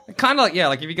course. Kind of like, yeah,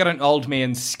 like if you got an old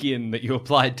man's skin that you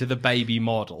applied to the baby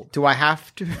model. Do I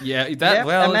have to? Yeah, that, Yep,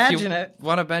 well, imagine if you it.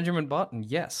 want a Benjamin Button,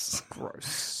 yes.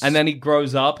 Gross. And then he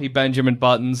grows up, he Benjamin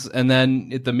Buttons, and then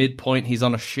at the midpoint he's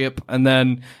on a ship, and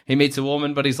then he meets a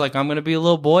woman, but he's like, I'm going to be a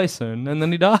little boy soon, and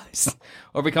then he dies.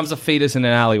 Or becomes a fetus in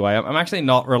an alleyway. I'm actually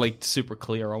not really super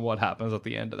clear on what happens at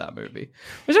the end of that movie.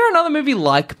 Was there another movie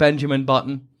like Benjamin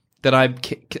Button that I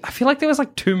feel like there was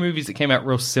like 2 movies that came out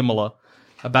real similar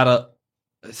about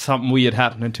something weird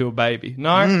happening to a baby.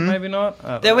 No, maybe not. I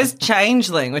don't There know. was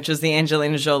Changeling, which was the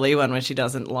Angelina Jolie one where she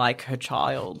doesn't like her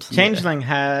child. Changeling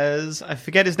has, I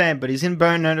forget his name, but he's in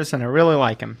Burn Notice and I really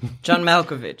like him. John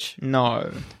Malkovich.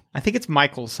 No. I think it's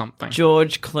Michael something.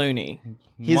 George Clooney.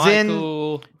 He's in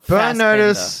Michael... Burn Fassbender.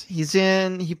 Notice.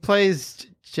 He plays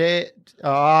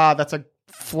that's a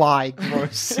fly.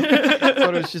 Gross. I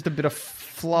thought it was just a bit of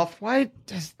fluff. Why?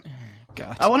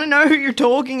 God. I want to know who you're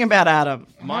talking about, Adam.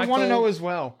 I want to know as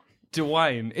well.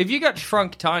 Dwayne. If you got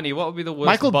shrunk tiny, what would be the worst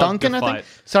Michael bug Duncan, to I fight?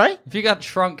 think. Sorry? If you got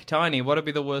shrunk tiny, what would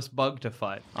be the worst bug to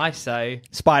fight? I say...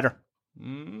 Spider.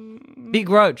 Big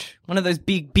roach. One of those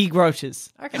big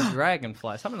roaches. I reckon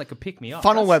dragonfly. Something that could pick me up.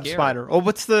 Funnel That's web scary. spider. Or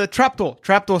what's the trapdoor?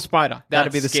 Trapdoor spider. That's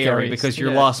That'd be the scary scariest. because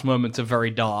your Yeah. last moments are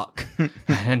very dark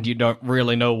and you don't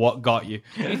really know what got you.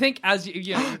 You think as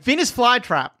you know... Venus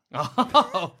flytrap.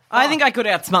 Oh, I think I could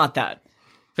outsmart that.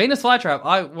 Venus flytrap.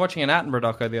 I watching an Attenborough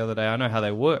doco the other day. I know how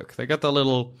they work. They got the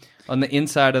little on the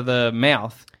inside of the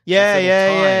mouth. Yeah, those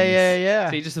little yeah. tines.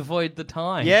 So you just avoid the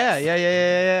time.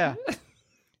 Yeah.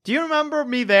 Do you remember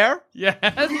me there? Yes.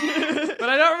 But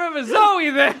I don't remember Zoe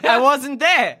there. I wasn't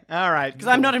there All right. because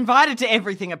I'm not invited to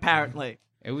everything. Apparently,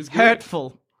 It was good.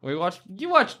 hurtful. You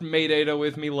watched Meat Eater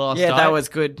with me last Yeah, night. that was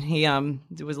good. He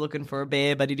was looking for a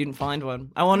bear, but he didn't find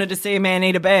one. I wanted to see a man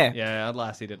eat a bear. Yeah,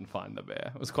 Lassie didn't find the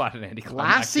bear. It was quite an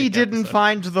anticlimactic Lassie didn't episode.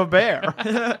 find the bear. I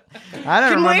don't Can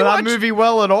we remember that watch- movie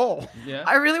well at all. Yeah.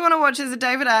 I really want to watch. There's a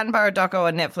David Attenborough doco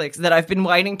on Netflix that I've been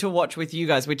waiting to watch with you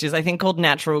guys, which is I think called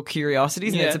Natural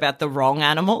Curiosities, and Yeah. it's about the wrong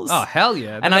animals. Oh, hell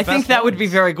yeah. And I think that would be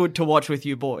very good to watch with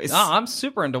you boys. Oh, I'm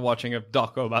super into watching a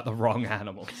doco about the wrong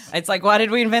animals. It's like, why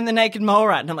did we invent the naked mole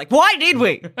rat? And I'm like, why did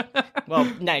we? Well,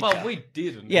 nature. Well, we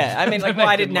didn't. Yeah, I mean, like, The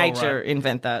why naked did mole nature rat.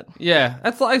 invent that? Yeah,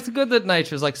 it's good that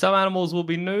nature's like some animals will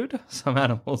be nude, some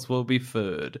animals will be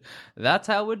furred. That's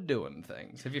how we're doing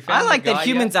things. Have you found I like the that guy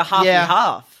humans yet? are half Yeah. and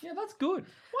half. Yeah, that's good.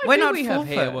 Why We're do not we have full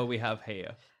hair fur. where we have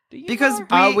hair? Do you Because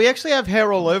know? We actually have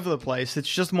hair all over the place. It's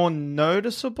just more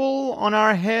noticeable on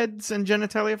our heads and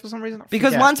genitalia for some reason. I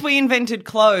Because forget. once we invented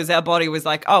clothes, our body was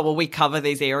like, oh, well, we cover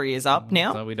these areas up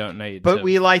now. No, we don't need But to.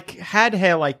 we had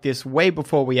hair like this way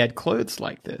before we had clothes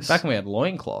like this. Back when we had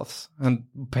loincloths and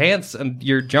pants and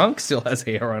your junk still has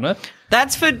hair on it.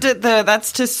 That's for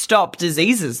that's to stop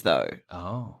diseases, though.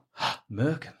 Oh.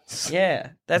 Merkins.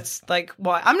 Yeah, that's like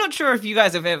why. I'm not sure if you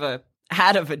guys have ever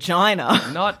had a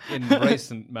vagina. Not in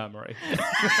recent memory.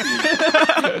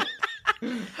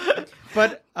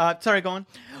 But, sorry, go on.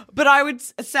 But I would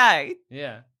say,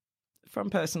 Yeah. from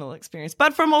personal experience,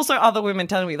 but from also other women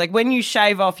telling me, like when you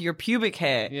shave off your pubic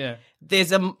hair, Yeah.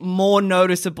 there's a more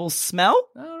noticeable smell.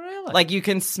 Oh, really? Like you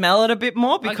can smell it a bit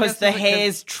more because guess the it's because-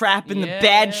 hair's trapping the Yeah.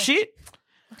 bad shit.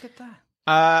 Look at that.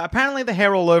 Apparently the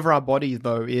hair all over our bodies,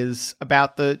 though, is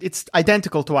it's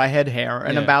identical to our head hair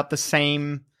and Yeah. about the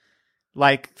same,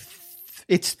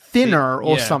 it's thinner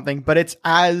or Yeah. something, but it's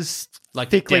as Like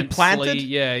thickly densely- planted.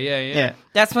 Yeah. Yeah.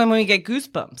 That's when we get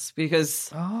goosebumps because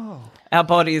our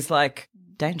body's like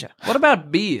danger. What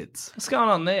about beards? What's going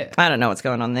on there? I don't know what's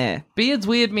going on there. Beards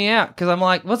weird me out because I'm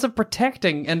like, what's it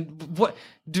protecting? And what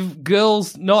do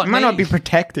girls not It might not be need?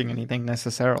 protecting anything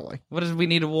necessarily. What does we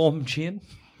need a warm chin?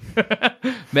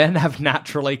 Men have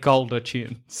naturally colder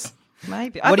chins.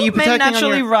 Maybe. What are you men protecting on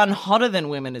naturally your- run hotter than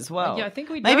women as well. Yeah, I think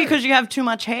we Maybe do. because you have too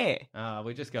much hair.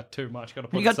 We just got too much. Got to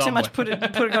put You got it too much somewhere.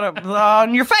 put it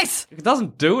on your face. It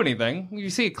doesn't do anything. You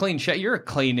see a clean shave. You're a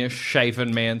cleanish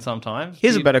shaven man sometimes.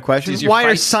 Here's a better question. Does your Why are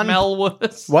face sun- smell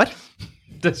worse? What?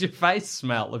 Does your face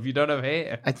smell if you don't have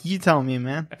hair? You tell me,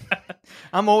 man.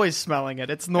 I'm always smelling it.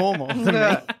 It's normal to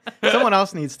me. Someone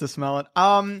else needs to smell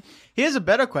it. Here's a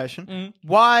better question.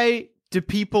 Why do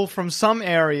people from some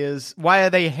areas, why are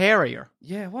they hairier?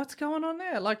 Yeah, what's going on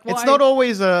there? Like, It's not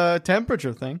always a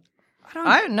temperature thing.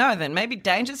 I don't know then. Maybe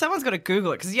danger. Someone's got to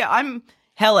Google it because, I'm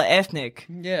hella ethnic.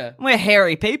 Yeah. We're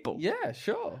hairy people. Yeah,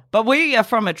 sure. But we are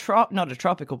from not a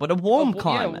tropical, but a warm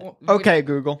climate. Okay,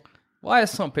 Google. Why are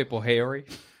some people hairy?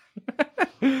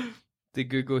 Did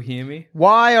Google hear me?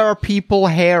 Why are people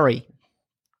hairy?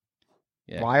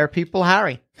 Yeah. Why are people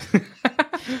hairy?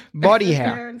 Body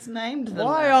hair. Parents named them.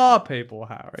 Why are people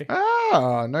hairy?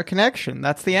 Oh, no connection.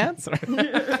 That's the answer.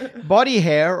 Body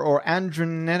hair or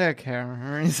androgenetic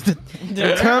hair is the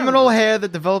terminal hair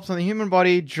that develops on the human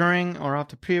body during or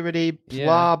after puberty.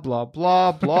 Blah, blah,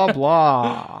 blah, blah,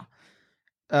 blah.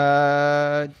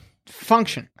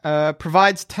 Function.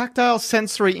 Provides tactile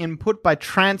sensory input by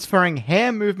transferring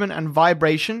hair movement and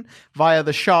vibration via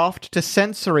the shaft to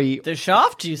sensory... The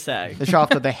shaft, you say? The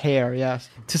shaft of the hair, yes.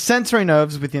 To sensory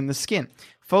nerves within the skin.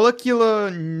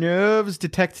 Follicular nerves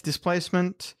detect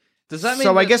displacement. Does that mean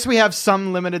So I that- guess we have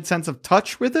some limited sense of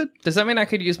touch with it? Does that mean I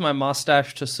could use my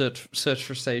mustache to search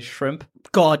for, say, shrimp?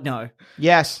 God, no.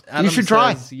 Yes. Adam you should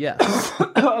try. says yes.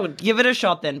 Oh, give it a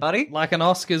shot then, buddy. Like an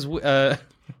Oscars...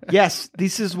 Yes,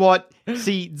 this is what...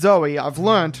 See, Zoe, I've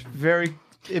learned very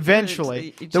eventually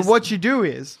It that just- what you do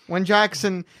is, when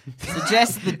Jackson...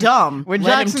 Suggest the dumb. When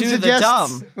Let Jackson him do suggests,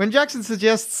 the dumb. when Jackson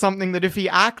suggests something that if he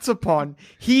acts upon,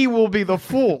 he will be the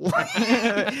fool.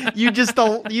 you just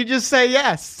say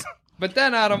yes. But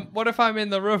then, Adam, what if I'm in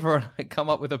the river and I come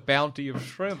up with a bounty of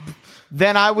shrimp?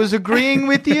 Then I was agreeing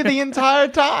with you the entire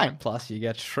time. Plus, you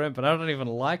get shrimp, and I don't even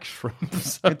like shrimp.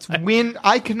 So It's win.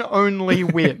 I can only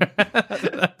win.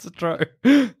 that's true.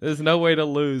 There's no way to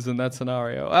lose in that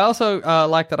scenario. I also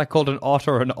like that I called an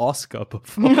otter an Oscar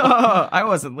before. Oh, I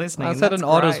wasn't listening. I said That's an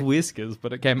otter's great. whiskers,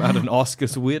 but it came out an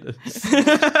Oscar's witters.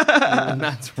 And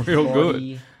that's real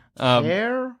good.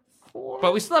 Hair.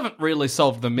 But we still haven't really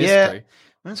solved the mystery. Yeah.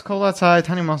 When it's cold outside,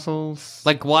 tiny muscles.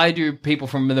 Like, why do people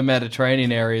from the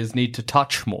Mediterranean areas need to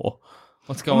touch more?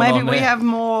 What's going Maybe on we there? have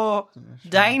more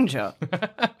danger.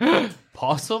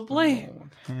 Possibly.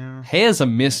 Hair's a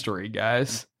mystery,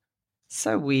 guys.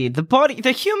 So weird.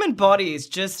 The human body is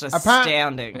just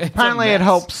astounding. Apparently, mess. it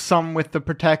helps some with the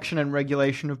protection and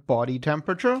regulation of body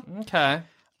temperature. Okay.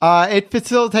 It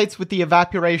facilitates with the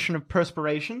evaporation of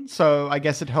perspiration, so I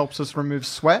guess it helps us remove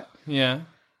sweat. Yeah.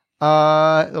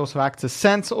 It also acts as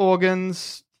sense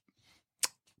organs.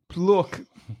 Look,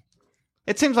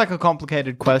 it seems like a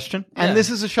complicated question, and Yeah. this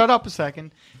is a shut up a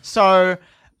second. So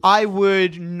I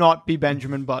would not be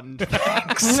Benjamin Button.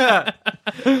 Thanks.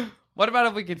 What about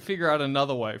if we could figure out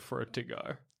another way for it to go?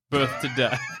 Birth to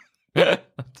death.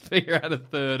 Let's figure out a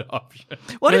third option.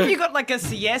 What if you got like a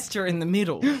siesta in the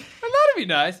middle? Well, that'd be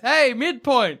nice. Hey,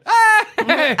 midpoint.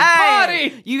 Hey,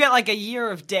 party. You get like a year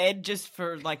of dead just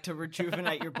for like to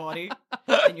rejuvenate your body,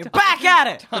 and you're back at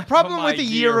it. The problem my with the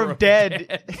year of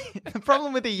dead. The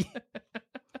problem with the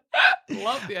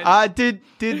Love the idea.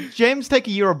 did James take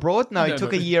a year abroad? No, he No,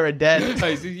 took no. a year of dead. Oh,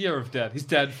 he's a year of dead. He's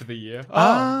dead for the year.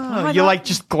 You like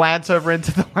just glance over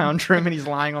into the lounge room and he's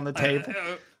lying on the table.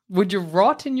 Would you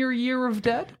rot in your year of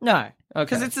dead? No, Okay.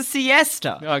 because it's a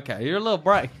siesta. Okay, you're a little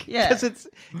break. Yeah, Because it's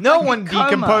no one coma.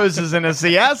 decomposes in a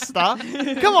siesta.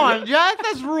 Come on, Jack,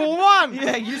 that's rule one.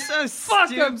 yeah, you're so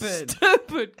Fuck, I'm stupid.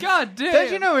 stupid. God damn.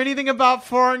 Don't you know anything about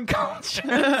foreign cultures?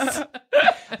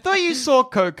 I thought you saw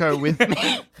Coco with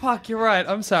me. Fuck, you're right.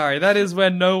 I'm sorry. That is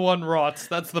when no one rots.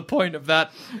 That's the point of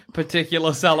that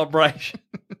particular celebration.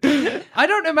 I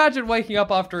don't imagine waking up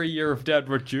after a year of dead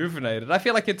rejuvenated. I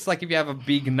feel like it's like if you have a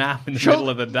big nap in the middle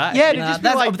of the day. Yeah, it'd just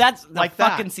be that's the like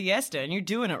fucking that. siesta, and you're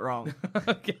doing it wrong.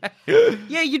 Okay.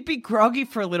 Yeah, you'd be groggy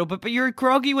for a little bit, but you're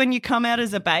groggy when you come out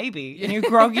as a baby, and you're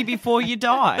groggy before you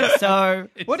die. So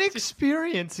What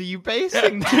experience are you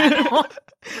basing that on?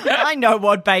 I know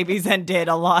what babies and dead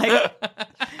are like.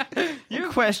 You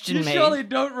question You me. surely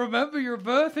don't remember your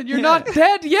birth and you're not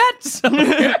dead yet. So-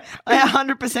 I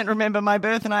 100% remember my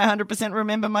birth and I 100%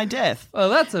 remember my death. well,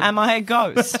 that's Am I a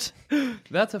ghost?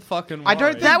 that's a fucking I don't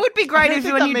worry. think That would be I great don't if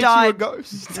think when that you makes died. you a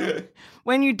ghost.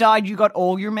 When you died, you got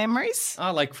all your memories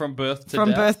Oh, like from birth to from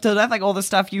death. birth to death, like all the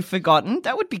stuff you've forgotten.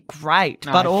 That would be great.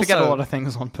 No, but I also, forget a lot of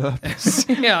things on purpose.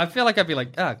 Yeah, I feel like I'd be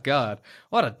like, oh god,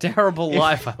 what a terrible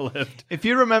life I lived. If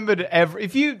you remembered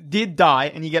if you did die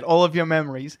and you get all of your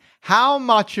memories, how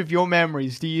much of your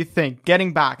memories do you think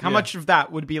getting back? How much of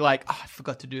that would be like, oh, I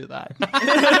forgot to do that?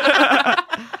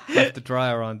 Left the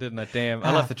dryer on, didn't I? Damn,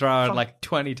 I left the dryer on like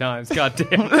 20 times. God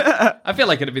damn. I feel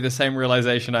like it'd be the same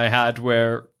realization I had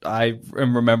where I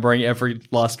am remembering every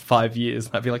last 5 years.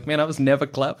 I'd be like, man, I was never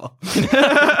clever.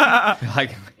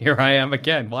 Like, here I am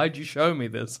again. Why'd you show me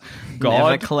this? God.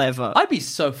 never clever. I'd be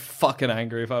so fucking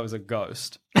angry if I was a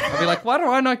ghost. I'd be like, why do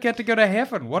I not get to go to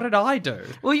heaven? What did I do?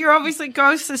 Well, you're obviously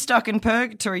ghosts are stuck in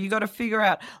purgatory. You got to figure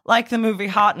out, like the movie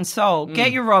Heart and Soul,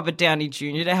 get your Robert Downey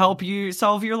Jr. to help you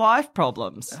solve your life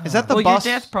problems. Is that the Or bus?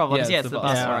 your death problems? Yeah, Yes, it's the the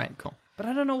bus. bus. Yeah, All all right. right, cool. But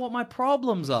I don't know what my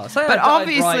problems are. Say But I died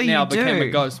obviously right now, you became do. a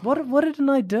ghost. What didn't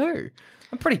I do?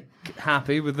 I'm pretty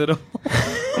happy with it all.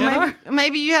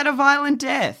 Maybe you had a violent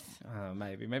death.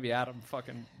 Maybe Adam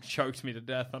fucking choked me to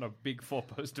death on a big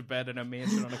 4-poster bed in a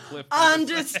mansion on a cliff.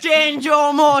 Understand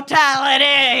your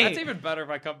mortality. That's even better if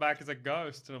I come back as a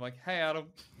ghost and I'm like, hey Adam,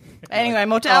 Anyway,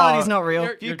 mortality's not real.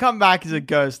 If you come back as a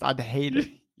ghost, I'd hate it.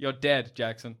 you're dead,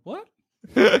 Jackson. What?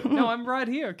 No, I'm right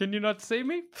here. Can you not see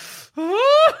me?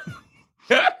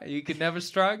 You could never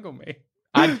strangle me.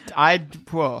 I'd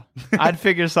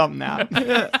figure something out.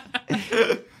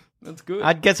 That's good.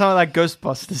 I'd get some of that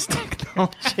Ghostbusters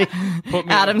technology. Put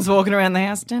me Adam's walking around the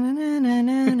house.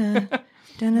 Da-na-na-na-na-na.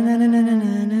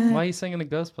 Da-na-na-na-na-na. Why are you singing the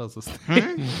Ghostbusters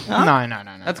thing?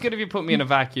 No. That's good if you put me in a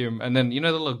vacuum and then, you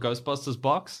know the little Ghostbusters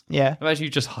box? Yeah. Imagine you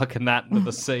just hucking that into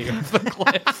the sea of the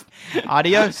cliff.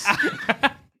 Adios.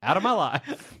 Out of my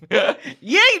life.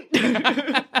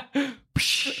 Yeet!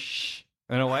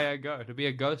 And away I go to be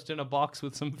a ghost in a box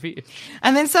with some fish.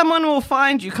 And then someone will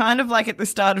find you, kind of like at the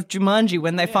start of Jumanji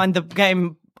when they find the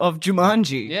game of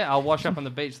Jumanji. Yeah, I'll wash up on the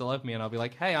beach. They'll love me, and I'll be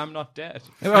like, "Hey, I'm not dead."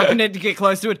 We're hoping to get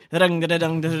close to it. I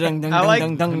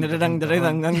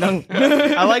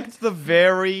liked the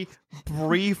very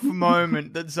brief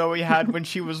moment that Zoe had when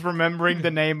she was remembering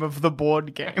the name of the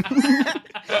board game.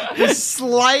 The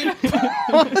slight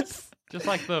pause. Just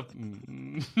like the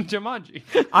Jumanji.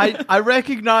 I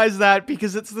recognize that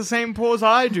because it's the same pause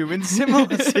I do in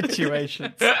similar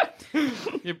situations.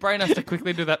 Your brain has to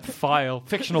quickly do that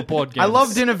fictional board game. I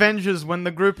loved in Avengers when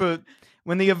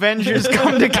the Avengers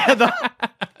come together.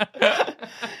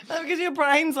 Because your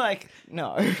brain's like,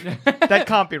 no. That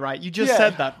can't be right. You just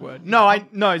said that word.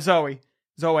 No, Zoe.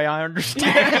 Zoe, I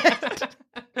understand.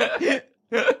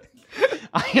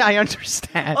 I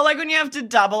understand. Or like when you have to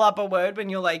double up a word when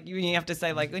you're like, when you have to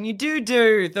say like, when you do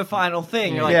the final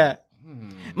thing, you're like, Yeah.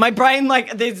 my brain,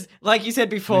 like, there's, like you said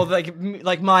before,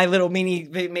 like my little mini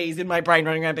me's in my brain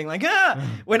running around being like, ah.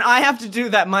 When I have to do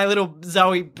that, my little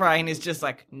Zoe brain is just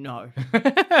like, no.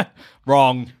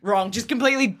 Wrong. Just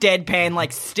completely deadpan,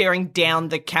 like staring down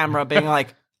the camera, being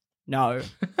like, no.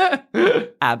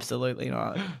 Absolutely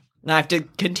not. And I have to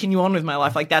continue on with my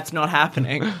life like that's not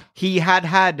happening. He had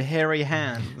hairy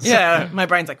hands. Yeah, my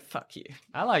brain's like, fuck you.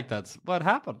 I like that's what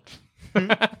happened.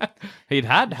 He'd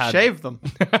had Shave them.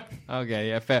 Okay,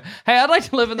 yeah, fair. Hey, I'd like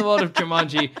to live in the world of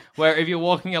Jumanji where if you're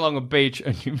walking along a beach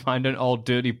and you find an old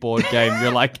dirty board game,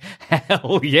 you're like,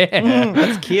 hell yeah.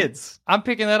 That's kids. I'm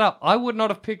picking that up. I would not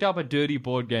have picked up a dirty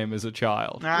board game as a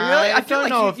child. Really? I feel don't like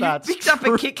know you, if that's you picked up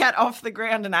a Kit Kat off the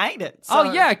ground and ate it. So.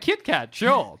 Oh, yeah, Kit Kat,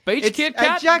 sure. Beach Kit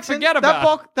Kat, Jackson, forget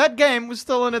about it. that game was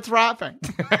still in its wrapping.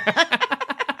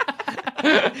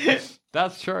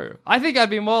 That's true. I think I'd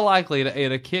be more likely to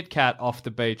eat a Kit Kat off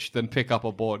the beach than pick up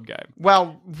a board game.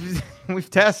 Well, we've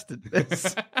tested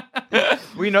this.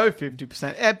 We know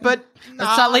 50%. But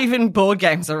Let's start leaving board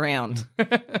games around.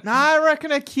 I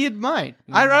reckon a kid might.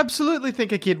 I absolutely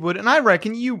think a kid would, and I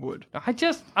reckon you would.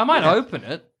 I might open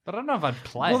it, but I don't know if I'd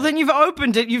play Well, it. then you've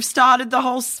opened it. You've started the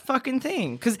whole fucking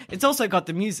thing. Because it's also got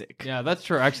the music. Yeah, that's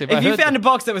true. Actually, If you found a a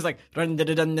box that was like... I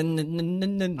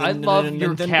I love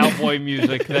your cowboy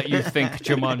music that you think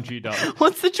Jumanji does.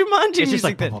 What's the Jumanji It's just music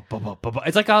like then?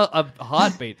 it's like a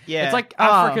heartbeat. Yeah. It's like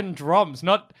African drums,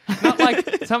 not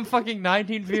like some fucking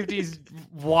 1950s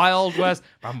Wild West.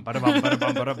 Bum, bada, bum, bada,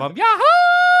 bum, bada, bum.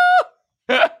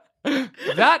 Yahoo!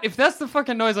 If that's the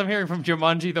fucking noise I'm hearing from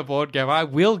Jumanji the board game, I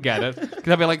will get it. Because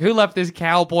I'll be like, who left this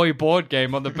cowboy board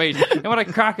game on the beach? And when I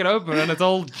crack it open and it's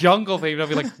all jungle themed, I'll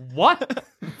be like, what?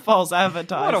 false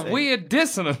advertising. What a weird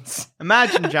dissonance.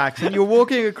 Imagine, Jackson, you're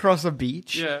walking across a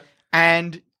beach. Yeah.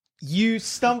 And you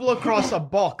stumble across a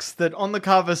box that on the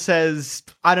cover says,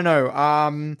 I don't know,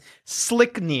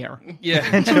 Slicknear. Yeah.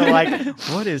 And you're like,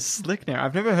 what is Slicknear?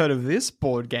 I've never heard of this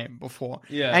board game before.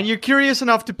 Yeah. And you're curious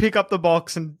enough to pick up the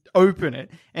box and open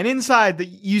it. And inside,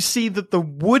 you see that the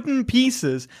wooden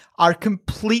pieces are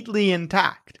completely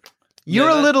intact. You're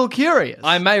a little curious.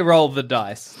 I may roll the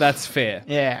dice. That's fair.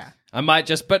 Yeah. I might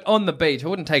just, but on the beach, I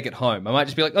wouldn't take it home. I might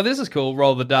just be like, oh, this is cool,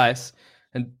 roll the dice.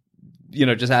 And,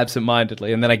 just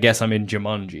absentmindedly. And then I guess I'm in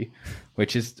Jumanji,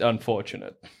 which is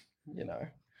unfortunate,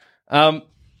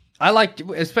 I like,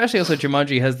 especially also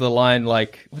Jumanji has the line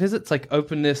like, what is it? It's like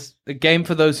openness, a game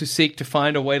for those who seek to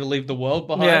find a way to leave the world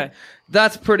behind. Yeah.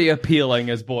 That's pretty appealing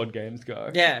as board games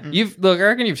go. Yeah. Look, I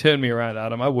reckon you've turned me around,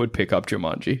 Adam. I would pick up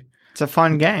Jumanji. It's a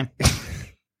fun game.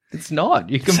 It's not.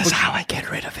 You can This is how I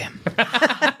get rid of him. Put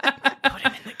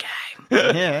him in the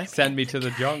game. Yeah. send me to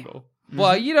the jungle.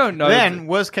 Well, you don't know. Then,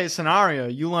 worst case scenario,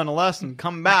 you learn a lesson,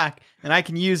 come back, and I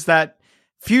can use that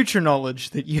future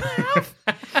knowledge that you have.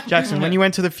 Jackson, when you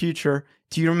went to the future,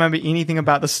 do you remember anything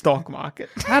about the stock market?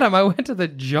 Adam, I went to the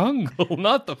jungle,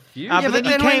 not the future. But then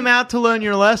you came out to learn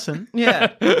your lesson.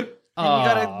 Yeah. And you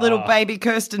got a little baby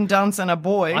Kirsten Dunst and a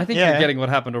boy. I think Yeah. you're getting what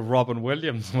happened to Robin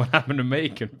Williams and what happened to me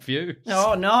confused.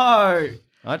 Oh, no.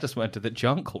 I just went to the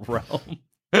jungle realm.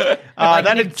 Like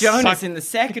That'd Nick Jonas suck. in the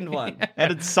second one.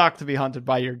 That'd suck to be hunted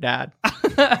by your dad.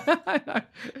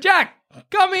 Jack,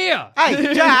 come here.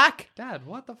 Hey, Jack! Dad,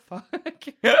 what the fuck?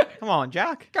 Come on,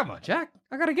 Jack. Come on, Jack.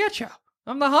 I gotta get you.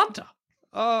 I'm the hunter.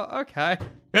 Oh, okay.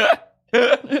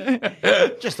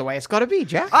 Just the way it's got to be,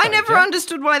 Jack. I never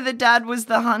understood why the dad was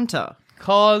the hunter.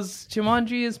 Cause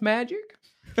Jumanji is magic?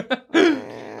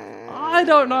 I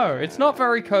don't know. It's not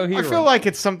very I coherent. feel like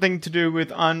it's something to do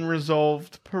with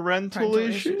unresolved parental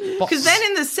issues. Because then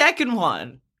in the second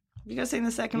one, you guys seen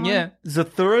the second one? Yeah.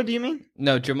 Zathura, do you mean?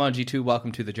 No, Jumanji 2,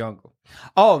 Welcome to the Jungle.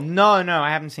 Oh, no,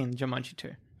 I haven't seen Jumanji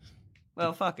 2.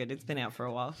 Well, fuck it. It's been out for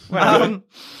a while.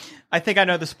 I think I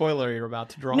know the spoiler you're about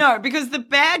to drop. No, because the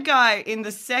bad guy in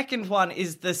the second one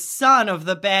is the son of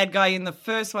the bad guy in the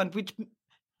first one, which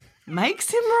makes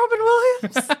him Robin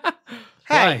Williams.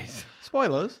 Hey, Right.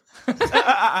 spoilers.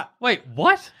 Wait,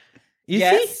 what? Is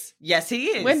Yes. Yes, he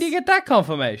is. he? When do you get that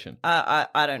confirmation? I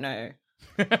don't know.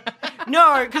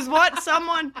 No, because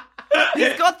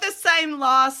he's got the same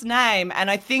last name, and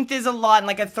I think there's a line,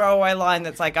 like a throwaway line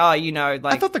that's like, I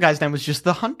like, thought the guy's name was just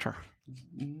the Hunter.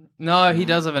 No, he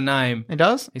does have a name. It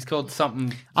does? He's called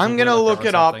something. I'm gonna look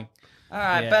it up. all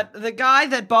right, Yeah. but the guy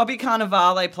that Bobby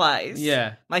Cannavale plays,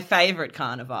 Yeah. my favorite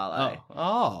Cannavale.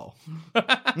 Oh.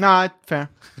 No, fair.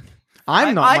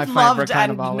 I'm not I've my favorite loved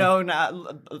kind and of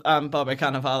known Bobby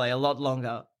Cannavale a lot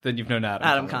longer. Then you've known Adam.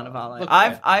 Adam Cannavale. Look,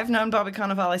 I've known Bobby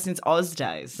Cannavale since Oz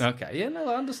days. Okay, yeah,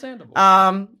 no, understandable.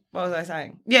 What was I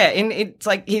saying? Yeah, it's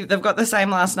like they've got the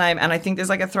same last name, and I think there's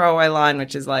like a throwaway line,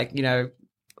 which is like,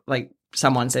 like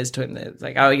someone says to him, it's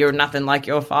like, "Oh, you're nothing like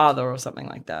your father," or something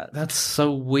like that. That's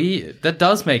so weird. That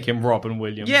does make him Robin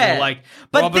Williams. Yeah. You're like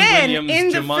But Robin then, Williams, in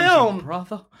the Jumanji film-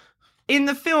 brother. In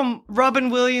the film, Robin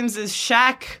Williams'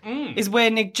 shack is where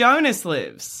Nick Jonas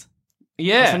lives.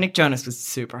 Yeah, So Nick Jonas was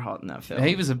super hot in that film.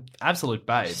 he was an absolute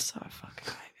babe. so fucking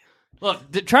baby.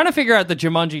 Look, trying to figure out the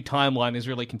Jumanji timeline is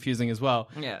really confusing as well.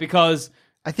 Yeah. Because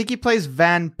I think he plays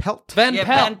Van Pelt. Van Yeah,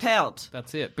 Pelt. Van Pelt.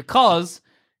 That's it. Because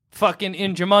fucking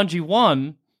in Jumanji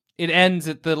 1, it ends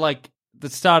at the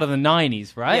start of the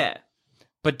 90s, right? Yeah.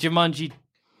 But Jumanji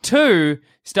 2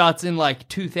 starts in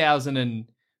 2000 and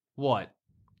what?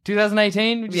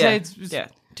 2018? Would you say it's yeah.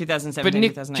 2017, But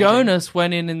Nick 2018. Jonas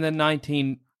went in the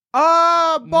 19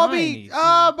 Bobby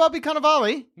 90s. Bobby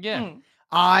Cannavale. Yeah.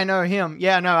 I know him.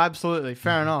 Yeah, no, absolutely.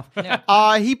 Fair enough.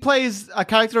 He plays a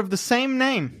character of the same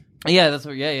name. Yeah, that's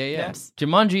what. Yeah. Yes.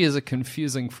 Jumanji is a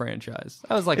confusing franchise.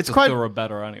 I was like It's quite- Zathura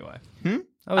better anyway.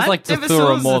 I was I like never saw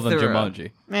Zathura more than Zathura.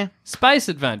 Jumanji. Eh. Space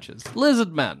Adventures,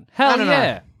 Lizard Man. Hell I don't know.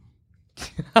 yeah.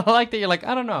 I like that you're like,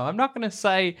 I don't know. I'm not going to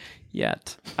say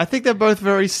yet. I think they're both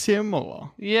very similar.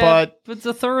 Yeah, But but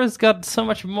Zathura's got so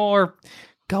much more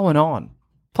going on.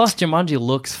 Plus, Jumanji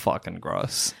looks fucking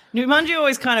gross. Jumanji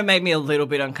always kind of made me a little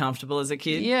bit uncomfortable as a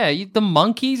kid. Yeah, the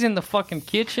monkeys in the fucking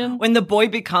kitchen. When the boy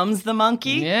becomes the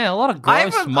monkey. Yeah, a lot of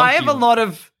gross I have a lot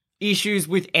of issues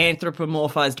with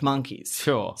anthropomorphized monkeys.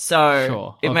 Sure. So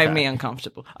Sure. it made Okay. me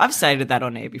uncomfortable. I've stated that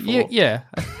on air before. Yeah.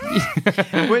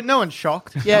 wait, no one's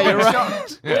shocked. Yeah, you're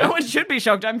right. No one should be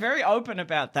shocked. I'm very open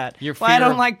about that. Your Why I fear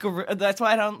don't of- like that's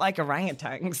why I don't like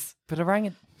orangutans. But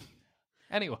orangutan.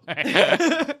 Anyway.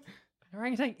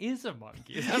 Orangutan is a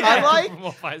monkey. It's not I like-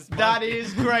 anthropomorphized That monkey.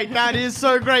 is great. That is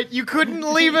so great. You couldn't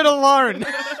leave it alone.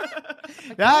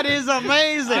 That is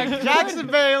amazing. Jackson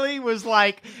Bailey was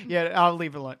like, yeah, I'll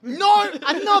leave it alone. No,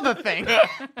 another thing.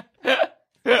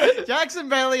 Jackson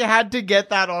Bailey had to get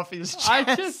that off his chest.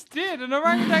 I just did. An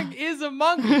orangutan is a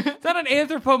monkey. It's not an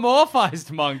anthropomorphized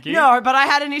monkey. No, but I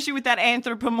had an issue with that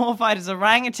anthropomorphized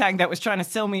orangutan that was trying to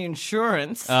sell me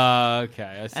insurance.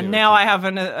 Okay. I see. And now I have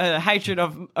a hatred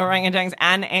of orangutans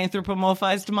and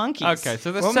anthropomorphized monkeys. Okay,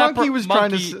 so the Well, separate monkey was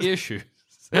trying to issue.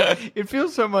 It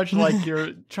feels so much like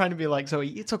you're trying to be like, Zoe,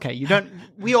 it's okay.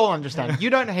 We all understand. You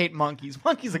don't hate monkeys.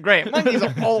 Monkeys are great. Monkeys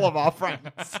are all of our friends.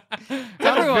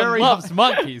 Everyone loves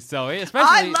monkeys, Zoe. Especially.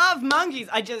 I love monkeys.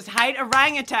 I just hate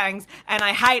orangutans and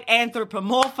I hate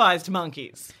anthropomorphized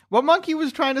monkeys. What monkey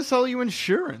was trying to sell you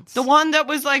insurance? The one that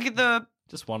was like the...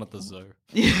 Just one at the zoo.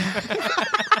 No,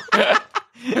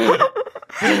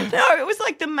 it was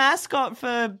like the mascot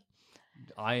for...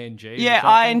 ING.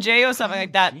 Yeah, ING or something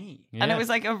like that. Yeah. And it was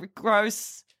like a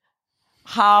gross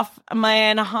half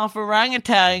man, half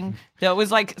orangutan that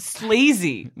was like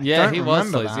sleazy. Yeah, Don't he was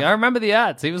remember sleazy. that. I remember the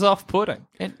ads. He was off-putting.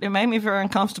 It made me very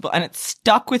uncomfortable and it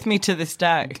stuck with me to this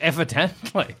day.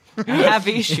 Evidently. I have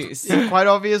issues. It quite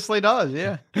obviously does,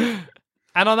 yeah.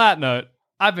 And on that note,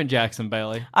 I've been Jackson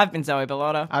Bailey. I've been Zoe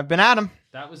Bellotta. I've been Adam.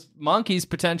 That was monkeys,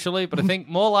 potentially, but I think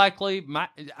more likely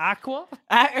Aqua?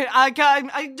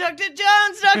 Dr.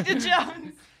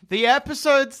 Jones. The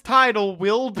episode's title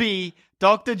will be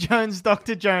Dr. Jones,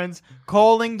 Dr. Jones,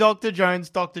 calling Dr. Jones,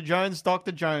 Dr. Jones,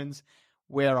 Dr. Jones.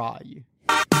 Where are you?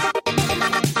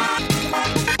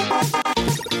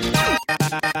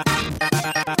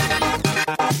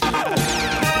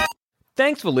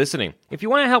 Thanks for listening. If you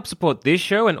want to help support this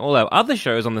show and all our other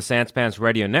shows on the Sanspants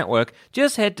Radio Network,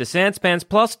 just head to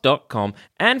sanspantsplus.com,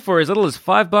 and for as little as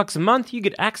 $5 a month, you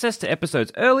get access to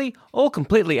episodes early, all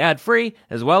completely ad-free,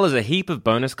 as well as a heap of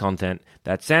bonus content.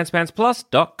 That's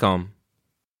sanspantsplus.com.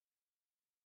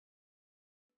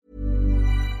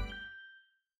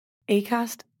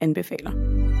 Acast anbefaler.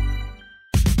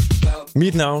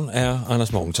 Mit navn er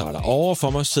Anders Morgenthaler. Over for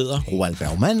mig sidder Roald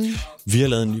Bergmann. Vi har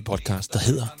lavet en ny podcast, der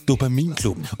hedder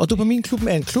Dopaminklubben. Og Dopaminklubben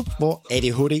er en klub, hvor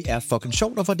ADHD er fucking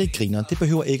sjovt, og hvor det griner. Det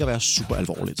behøver ikke at være super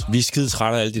alvorligt. Vi er skide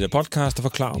trætte af alle de der podcasts, der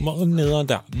forklarer mig nederen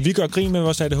der. Vi gør grin med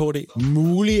vores ADHD.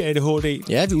 Mulig ADHD.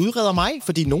 Ja, vi udreder mig,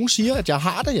 fordi nogen siger, at jeg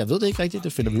har det. Jeg ved det ikke rigtigt,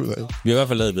 det finder vi ud af. Vi har i hvert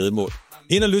fald lavet væddemål.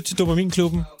 Ind og lyt til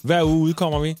Dopaminklubben. Hver uge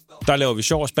udkommer vi. Der laver vi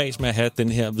sjov og spas med at have den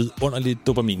her vidunderlige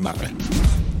dopaminmangel.